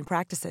manufacturing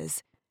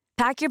practices.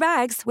 Pack your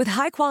bags with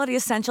high-quality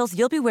essentials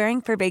you'll be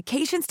wearing for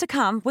vacations to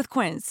come with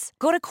Quince.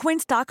 Go to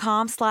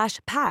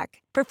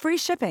quince.com/pack for free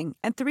shipping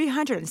and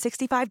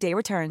 365-day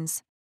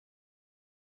returns.